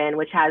Michigan,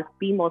 which has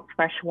the most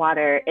fresh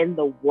water in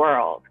the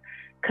world,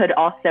 could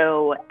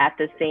also at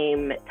the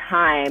same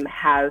time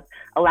have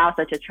allowed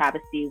such a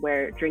travesty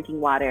where drinking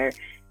water,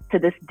 to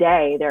this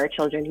day, there are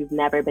children who've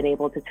never been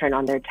able to turn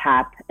on their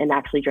tap and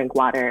actually drink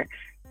water.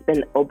 It's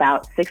been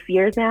about 6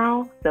 years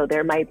now. So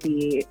there might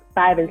be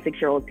 5 and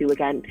 6 year olds who,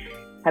 again,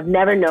 have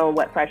never known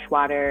what fresh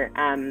water,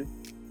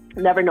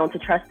 never known to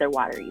trust their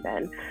water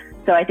even.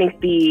 So I think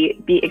the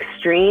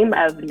extreme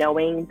of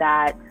knowing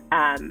that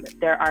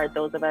there are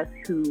those of us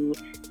who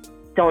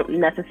don't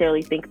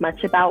necessarily think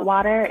much about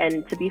water.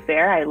 And to be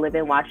fair, I live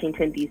in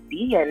Washington,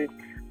 D.C., and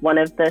one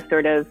of the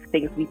sort of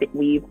things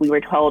we were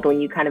told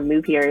when you kind of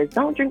move here is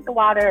don't drink the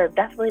water,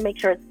 definitely make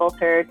sure it's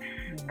filtered,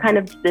 kind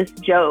of this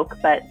joke.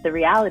 But the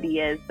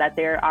reality is that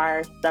there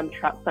are some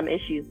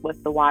issues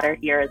with the water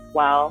here as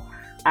well.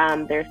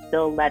 There's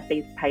still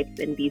lead-based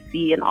pipes in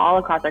D.C. and all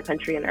across our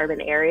country in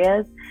urban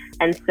areas.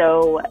 And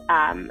so,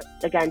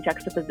 again,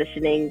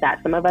 juxtapositioning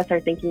that some of us are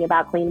thinking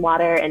about clean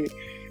water and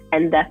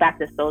the fact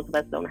that those of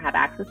us don't have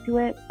access to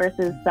it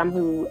versus some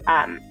who,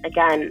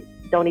 again,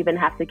 don't even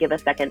have to give a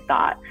second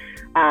thought.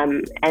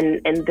 And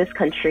in this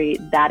country,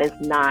 that is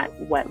not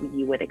what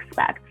you would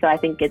expect. So I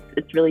think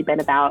it's really been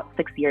about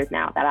 6 years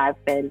now that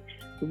I've been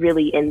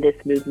really in this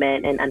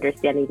movement and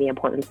understanding the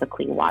importance of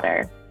clean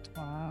water.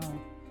 Wow.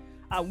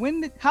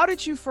 How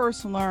did you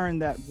first learn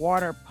that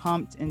water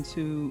pumped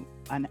into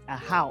a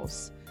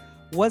house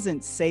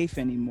wasn't safe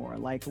anymore?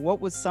 Like,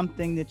 what was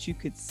something that you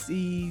could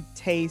see,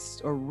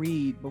 taste, or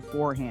read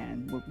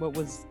beforehand? What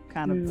was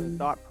kind of the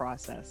thought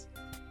process?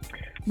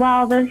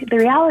 Well, the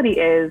reality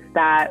is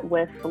that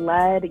with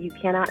lead, you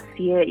cannot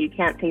see it, you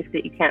can't taste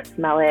it, you can't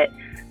smell it.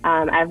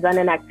 I've done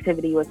an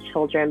activity with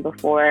children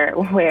before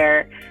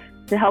where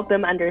to help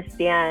them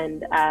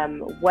understand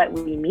what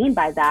we mean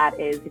by that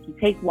is if you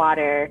take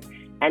water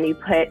and you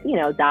put,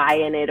 dye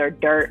in it or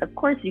dirt, of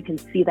course you can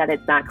see that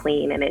it's not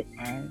clean, and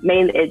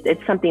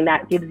it's something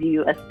that gives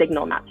you a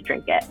signal not to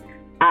drink it.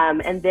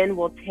 And then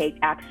we'll take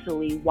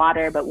actually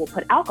water, but we'll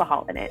put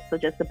alcohol in it. So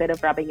just a bit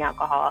of rubbing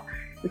alcohol.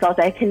 And so I'll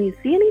say, can you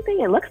see anything?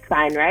 It looks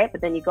fine, right?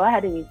 But then you go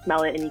ahead and you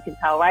smell it and you can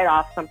tell right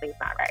off something's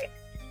not right.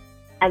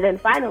 And then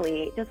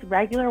finally, just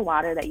regular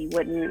water that you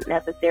wouldn't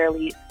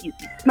necessarily, you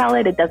smell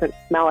it, it doesn't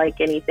smell like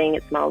anything,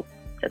 it smells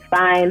just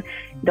fine,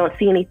 you don't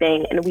see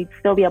anything, and we'd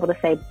still be able to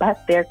say,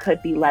 but there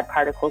could be lead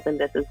particles in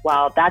this as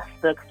well. That's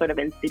the sort of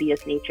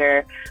insidious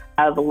nature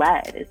of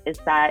lead, is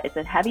that it's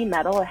a heavy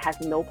metal, it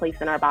has no place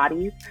in our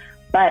bodies,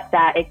 but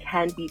that it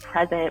can be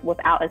present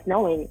without us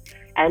knowing.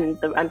 And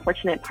the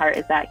unfortunate part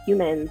is that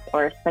humans,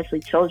 or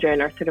especially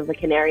children, are sort of the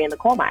canary in the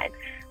coal mine.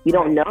 We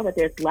don't know that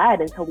there's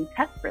lead until we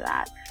test for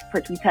that.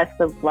 First, we test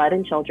the blood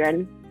in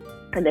children,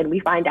 And then we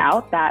find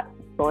out that,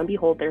 lo and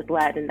behold, there's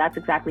lead, and that's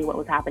exactly what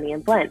was happening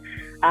in Flint.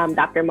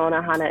 Dr.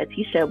 Mona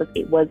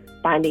Hanna-Attisha was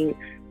finding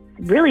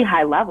really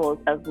high levels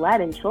of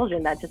lead in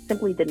children that just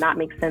simply did not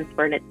make sense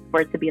for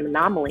it to be an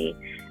anomaly.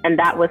 And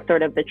that was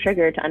sort of the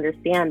trigger to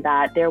understand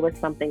that there was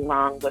something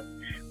wrong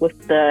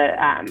with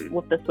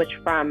the switch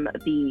from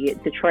the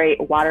Detroit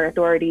Water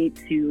Authority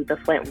to the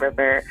Flint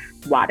River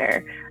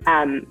water.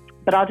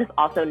 But I'll just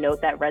also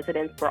note that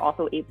residents were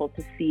also able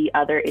to see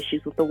other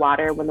issues with the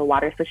water when the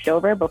water switched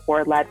over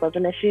before lead was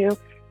an issue.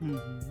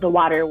 Mm-hmm. The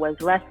water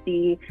was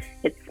rusty,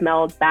 it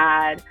smelled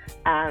bad,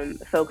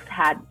 folks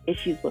had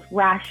issues with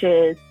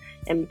rashes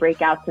and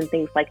breakouts and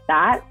things like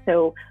that.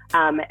 So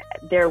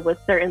there was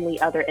certainly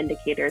other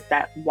indicators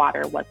that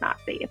water was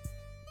not safe.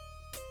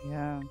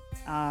 Yeah.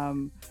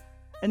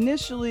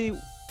 Initially,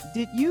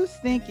 did you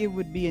think it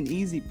would be an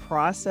easy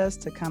process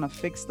to kind of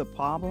fix the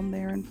problem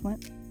there in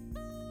Flint?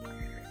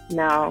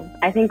 No,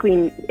 I think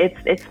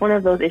it's one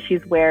of those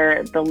issues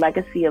where the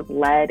legacy of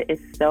lead is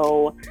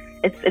so,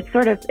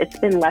 it's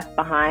been left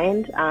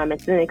behind.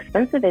 It's an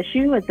expensive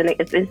issue. It's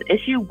an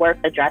issue worth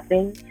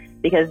addressing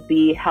because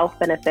the health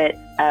benefits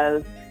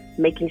of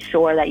making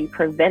sure that you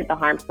prevent the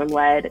harms from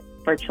lead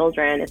for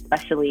children,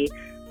 especially,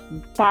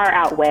 far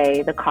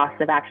outweigh the cost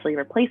of actually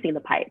replacing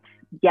the pipes.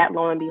 Yet,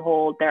 lo and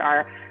behold, there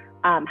are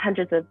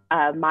hundreds of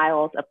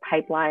miles of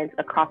pipelines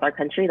across our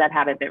country that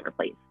haven't been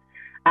replaced.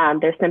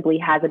 There simply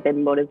hasn't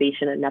been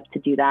motivation enough to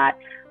do that.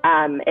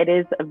 It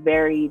is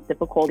very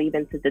difficult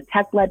even to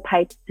detect lead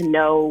pipes, to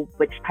know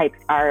which pipes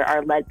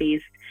are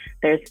lead-based.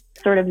 There's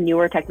sort of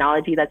newer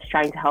technology that's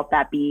trying to help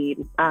that be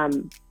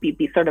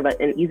sort of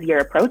an easier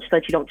approach, so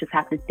that you don't just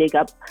have to dig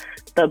up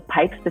the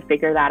pipes to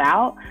figure that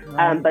out.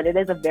 Right. But it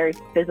is a very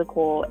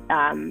physical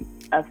and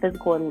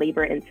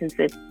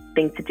labor-intensive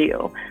thing to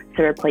do,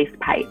 to replace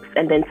pipes,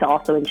 and then to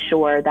also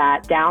ensure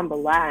that down the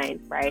line,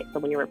 right, so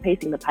when you're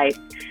replacing the pipes,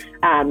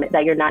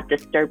 that you're not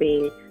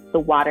disturbing the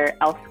water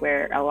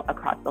elsewhere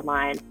across the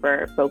line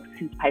for folks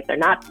whose pipes are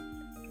not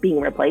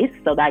being replaced,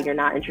 so that you're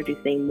not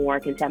introducing more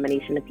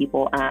contamination to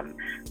people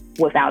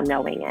without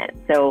knowing it.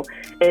 So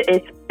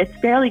it's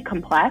fairly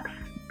complex,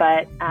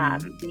 but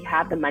we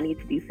have the money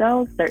to do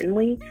so,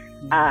 certainly.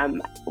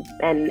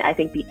 And I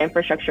think the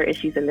infrastructure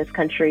issues in this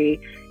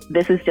country,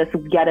 this is just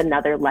yet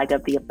another leg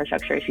of the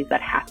infrastructure issues that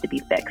have to be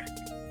fixed.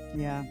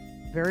 Yeah,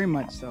 very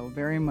much so,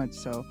 very much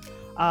so.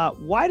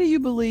 Why do you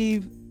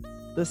believe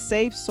the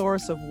safe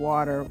source of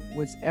water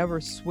was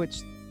ever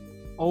switched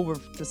over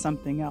to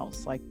something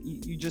else? Like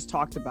you just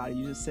talked about it.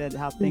 You just said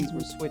how things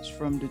were switched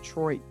from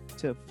Detroit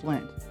to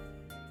Flint.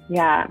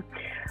 Yeah.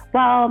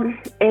 Well,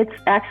 it's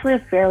actually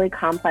a fairly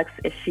complex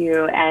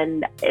issue,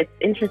 and it's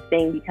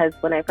interesting because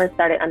when I first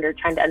started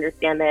trying to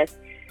understand this,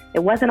 it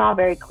wasn't all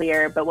very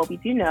clear. But what we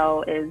do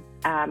know is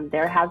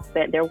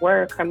there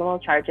were criminal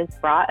charges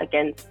brought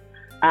against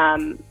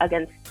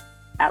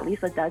at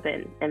least a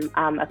dozen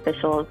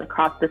officials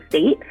across the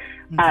state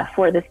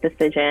for this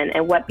decision.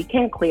 And what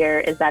became clear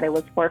is that it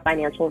was for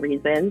financial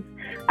reasons.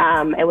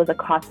 It was a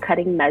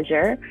cost-cutting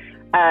measure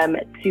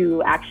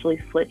to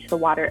actually switch the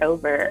water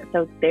over.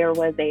 So there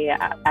was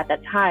at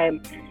that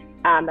time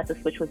that the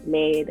switch was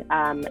made,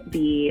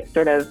 the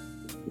sort of,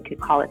 you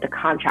could call it the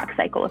contract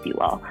cycle, if you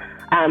will,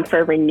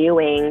 for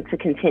renewing to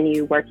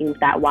continue working with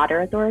that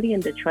water authority in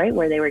Detroit,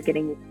 where they were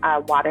getting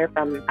water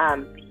from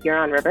the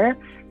Huron River,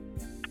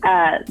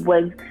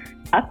 was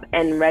up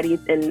and ready.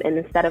 And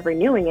instead of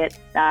renewing it,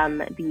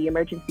 the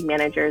emergency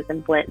managers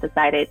in Flint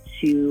decided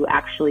to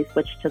actually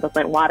switch to the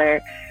Flint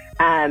water,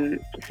 to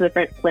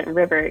the Flint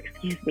River,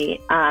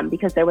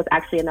 because there was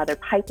actually another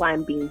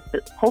pipeline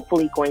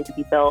hopefully going to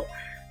be built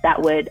that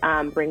would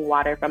bring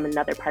water from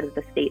another part of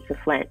the state to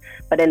Flint.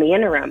 But in the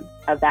interim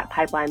of that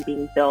pipeline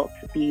being built,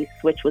 the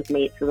switch was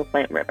made to the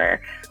Flint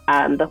River.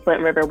 The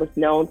Flint River was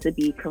known to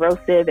be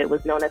corrosive. It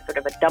was known as sort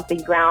of a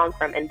dumping ground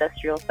from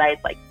industrial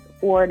sites like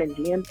Ford and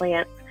GM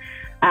plants.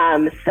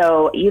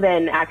 So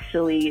even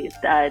actually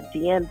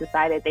GM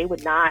decided they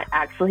would not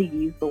actually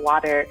use the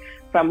water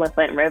from the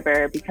Flint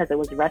River because it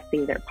was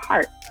rusting their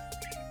parts.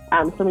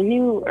 So we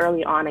knew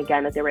early on,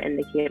 again, that there were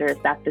indicators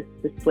that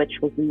the switch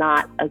was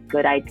not a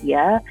good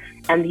idea.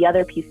 And the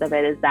other piece of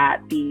it is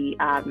that the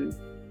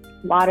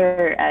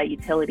water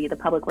utility, the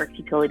public works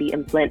utility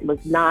in Flint,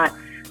 was not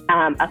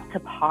up to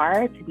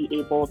par to be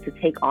able to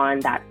take on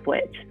that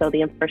switch. So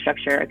the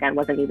infrastructure, again,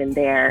 wasn't even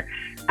there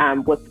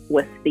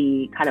with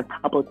the kind of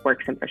public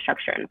works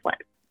infrastructure in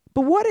Flint.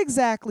 But what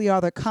exactly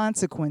are the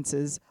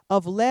consequences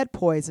of lead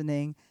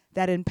poisoning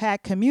that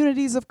impact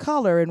communities of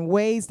color in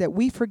ways that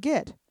we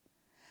forget?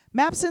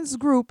 Mabson's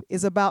group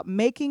is about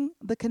making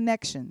the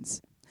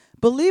connections.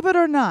 Believe it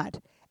or not,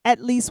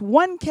 at least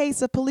one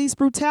case of police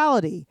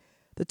brutality,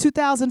 the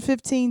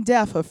 2015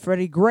 death of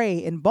Freddie Gray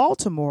in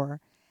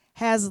Baltimore,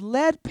 has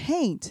lead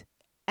paint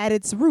at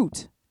its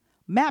root.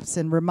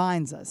 Mabson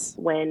reminds us.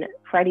 When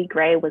Freddie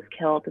Gray was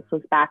killed, this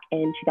was back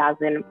in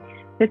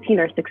 2015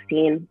 or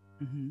 16,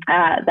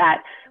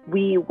 that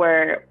we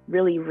were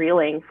really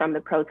reeling from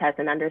the protests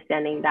and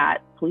understanding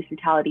that police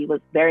brutality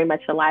was very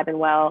much alive and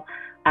well.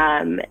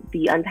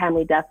 The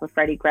untimely death of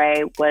Freddie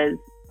Gray was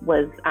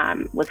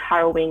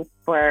harrowing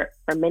for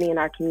many in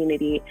our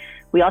community.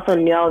 We also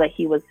know that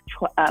he was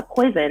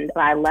poisoned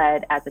by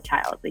lead as a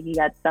child. So he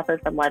had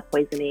suffered from lead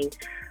poisoning.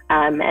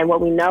 And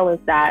what we know is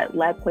that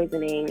lead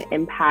poisoning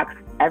impacts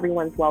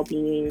everyone's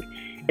well-being.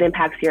 It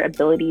impacts your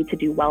ability to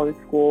do well in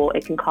school.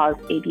 It can cause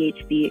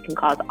ADHD. It can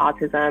cause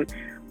autism,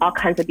 all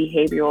kinds of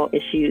behavioral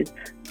issues.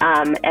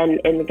 And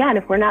again,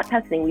 if we're not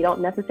testing, we don't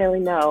necessarily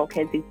know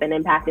kids who've been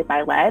impacted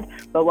by lead,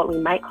 but what we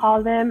might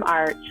call them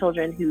are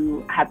children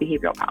who have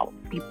behavioral problems,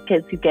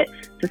 kids who get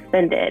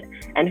suspended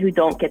and who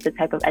don't get the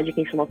type of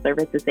educational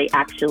services they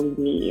actually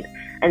need.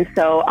 And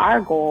so our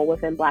goal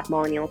within Black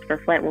Millennials for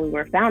Flint when we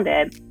were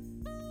founded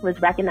was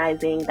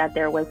recognizing that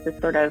there was this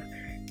sort of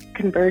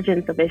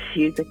convergence of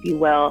issues, if you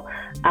will,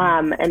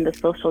 in the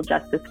social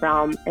justice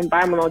realm,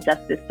 environmental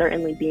justice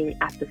certainly being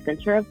at the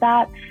center of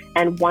that,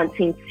 and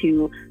wanting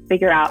to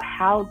figure out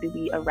how do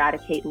we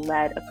eradicate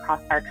lead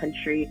across our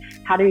country?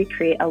 How do we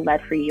create a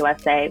lead-free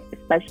USA,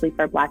 especially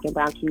for Black and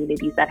Brown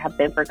communities that have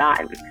been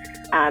forgotten?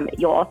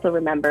 You'll also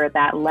remember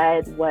that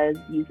lead was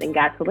used in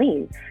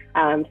gasoline.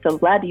 So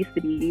lead used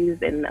to be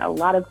used in a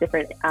lot of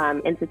different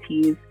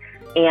entities.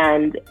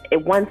 And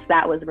once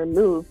that was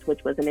removed,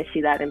 which was an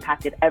issue that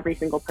impacted every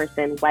single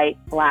person, white,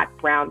 Black,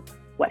 brown,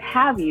 what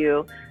have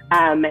you,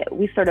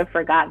 we sort of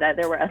forgot that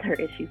there were other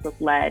issues with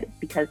lead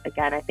because,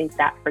 again, I think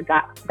that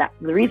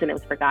the reason it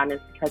was forgotten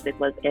is because it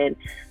was in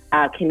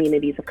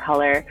communities of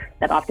color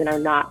that often are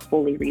not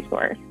fully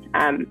resourced.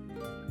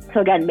 So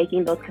again,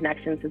 making those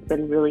connections has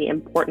been really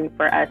important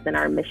for us in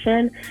our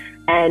mission.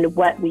 And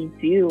what we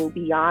do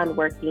beyond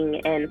working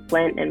in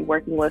Flint and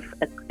working with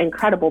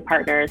incredible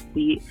partners,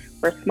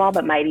 we're small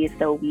but mighty,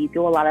 so we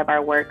do a lot of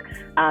our work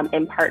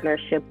in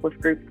partnership with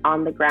groups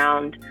on the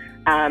ground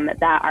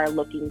that are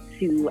looking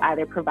to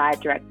either provide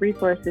direct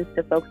resources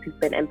to folks who've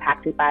been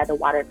impacted by the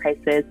water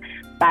crisis,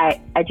 by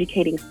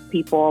educating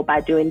people,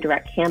 by doing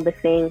direct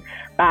canvassing,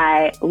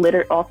 by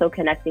also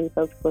connecting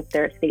folks with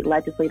their state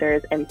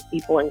legislators and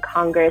people in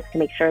Congress to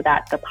make sure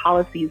that the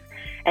policies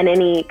and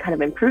any kind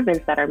of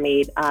improvements that are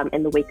made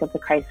in the wake of the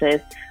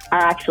crisis are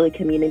actually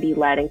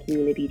community-led and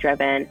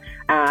community-driven.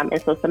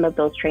 And so some of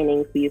those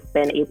trainings we've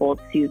been able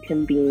to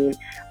convene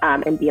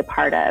and be a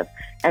part of.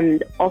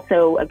 And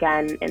also,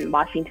 again, in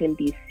Washington,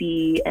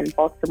 D.C., and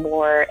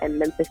Baltimore, and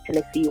Memphis,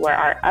 Tennessee, where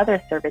our other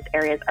service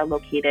areas are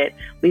located,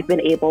 we've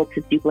been able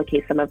to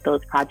duplicate some of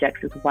those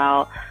projects as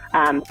well.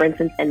 For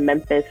instance, in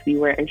Memphis, we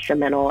were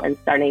instrumental in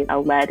starting a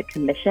lead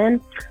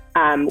commission,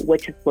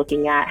 which is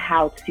looking at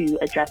how to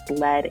address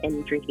lead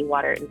in drinking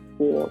water in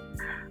schools.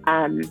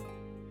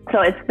 So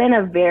it's been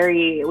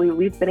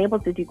we've been able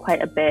to do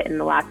quite a bit in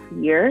the last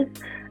years.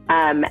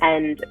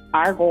 And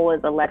our goal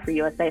is a lead-free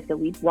USA, so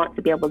we want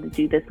to be able to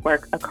do this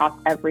work across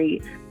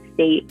every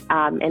state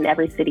and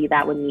every city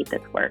that would need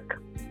this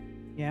work.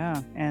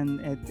 Yeah, and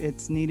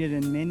it's needed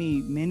in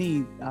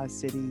many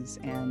cities,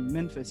 and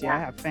Memphis. Yeah, I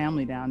have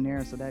family down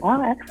there, so that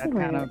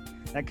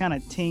kind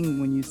of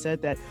ting when you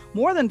said that.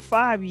 More than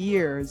 5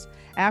 years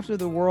after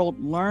the world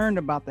learned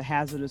about the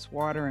hazardous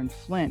water in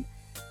Flint,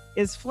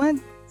 is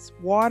Flint's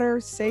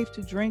water safe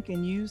to drink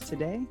and use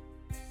today?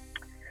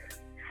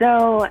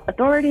 So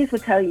authorities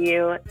would tell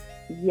you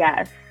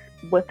yes,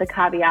 with the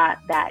caveat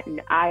that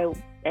I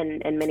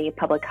and many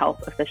public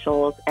health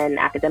officials and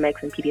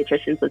academics and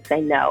pediatricians would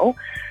say no.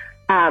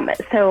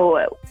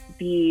 So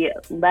the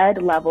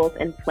lead levels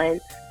in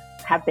Flint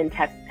have been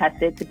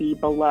tested to be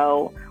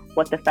below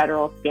what the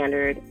federal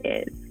standard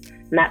is.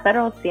 And that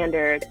federal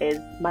standard is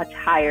much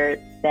higher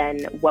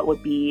than what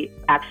would be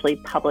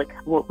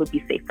what would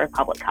be safe for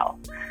public health.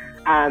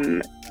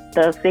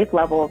 The safe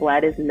level of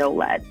lead is no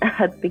lead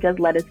because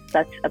lead is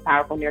such a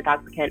powerful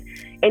neurotoxicant.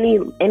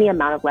 Any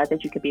amount of lead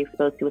that you could be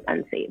exposed to is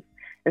unsafe.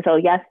 And so,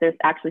 yes, there's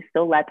actually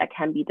still lead that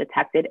can be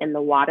detected in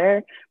the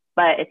water,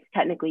 but it's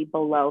technically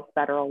below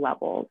federal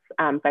levels,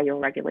 federal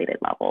regulated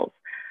levels.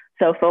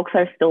 So folks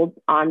are still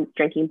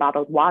drinking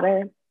bottled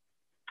water.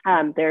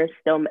 There's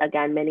still,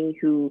 again, many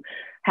who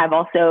have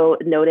also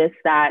noticed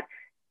that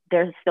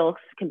there still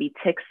can be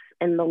ticks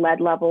in the lead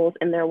levels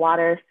in their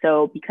water.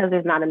 So because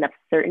there's not enough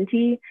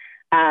certainty,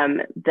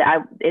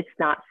 it's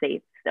not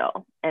safe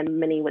still. And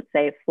many would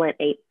say Flint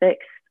ain't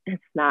fixed.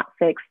 It's not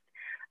fixed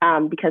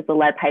because the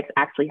lead pipes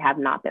actually have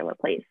not been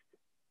replaced.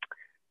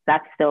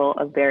 That's still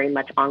a very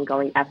much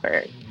ongoing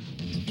effort.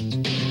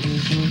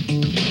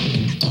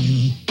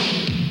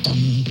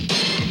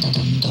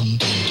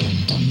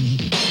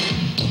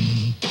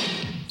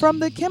 From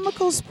the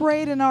chemicals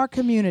sprayed in our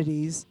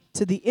communities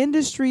to the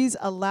industries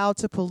allowed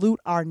to pollute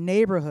our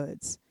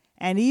neighborhoods,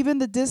 and even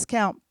the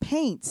discount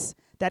paints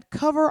that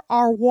cover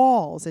our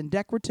walls in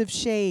decorative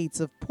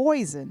shades of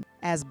poison,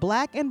 as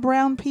Black and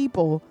brown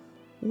people,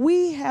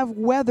 we have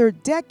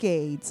weathered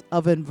decades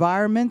of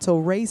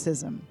environmental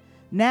racism.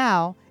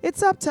 Now,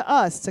 it's up to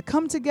us to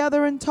come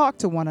together and talk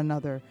to one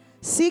another,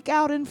 seek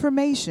out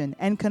information,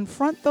 and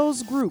confront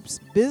those groups,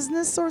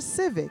 business or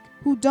civic,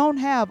 who don't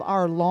have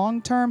our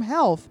long-term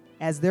health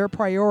as their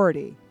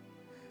priority.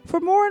 For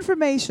more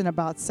information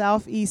about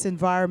Southeast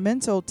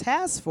Environmental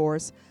Task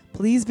Force,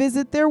 please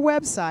visit their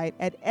website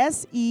at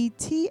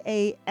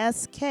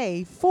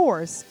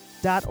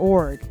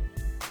setaskforce.org.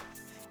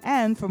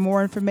 And for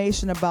more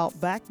information about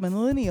Black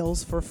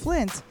Millennials for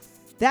Flint,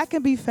 that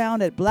can be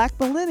found at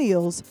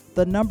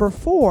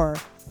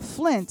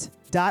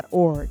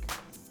blackmillennials4flint.org.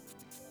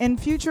 In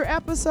future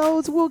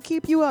episodes, we'll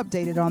keep you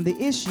updated on the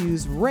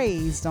issues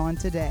raised on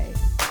today.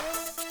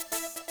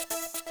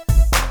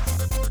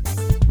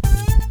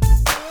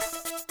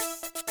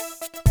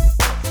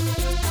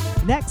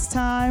 Next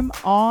time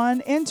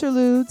on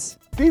Interludes.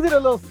 These are the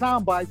little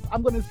sound bites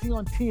I'm going to see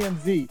on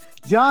TMZ.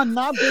 John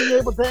not being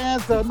able to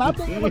answer, not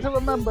being able to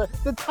remember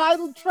the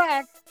title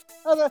track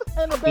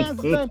and the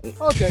band's name.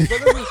 Okay, so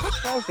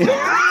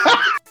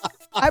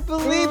I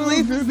believe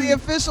Leaf is the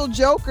official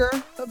Joker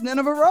of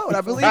Nineveh Road.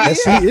 I believe he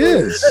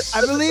is. I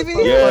believe he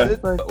is.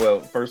 Well,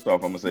 first off,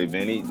 I'm going to say,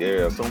 Vinny,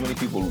 there are so many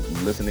people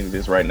listening to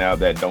this right now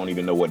that don't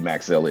even know what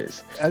Maxell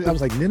is. I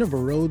was like, Nineveh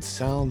Road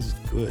sounds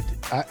good.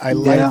 I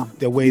like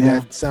the way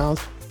that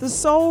sounds. The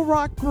soul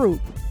rock group,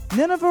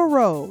 Nineveh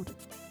Road,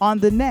 on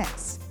the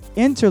next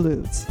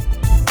Interludes.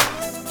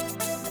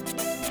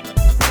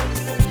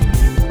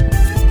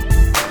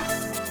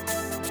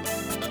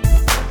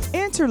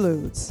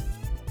 Interludes.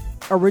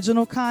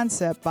 Original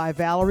concept by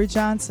Valarie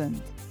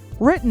Johnson.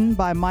 Written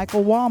by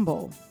Michael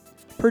Womble.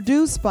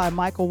 Produced by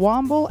Michael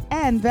Womble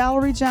and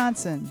Valarie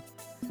Johnson.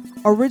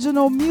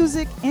 Original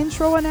music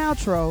intro and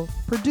outro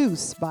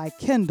produced by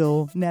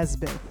Kendall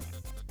Nesbitt.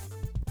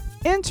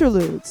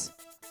 Interludes.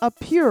 A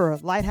pure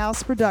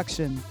Lighthouse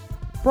production.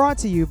 Brought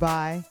to you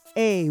by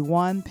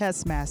A1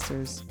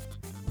 Pestmasters.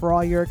 For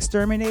all your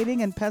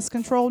exterminating and pest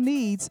control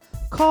needs,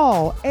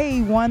 call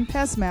A1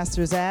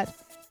 Pestmasters at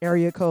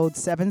area code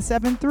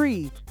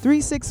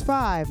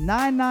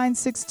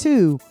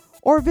 773-365-9962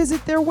 or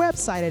visit their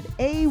website at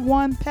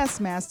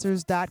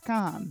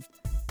a1pestmasters.com.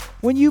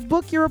 When you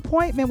book your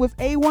appointment with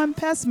A1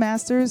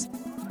 Pestmasters,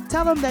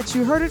 tell them that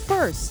you heard it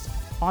first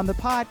on the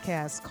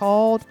podcast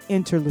called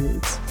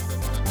Interludes.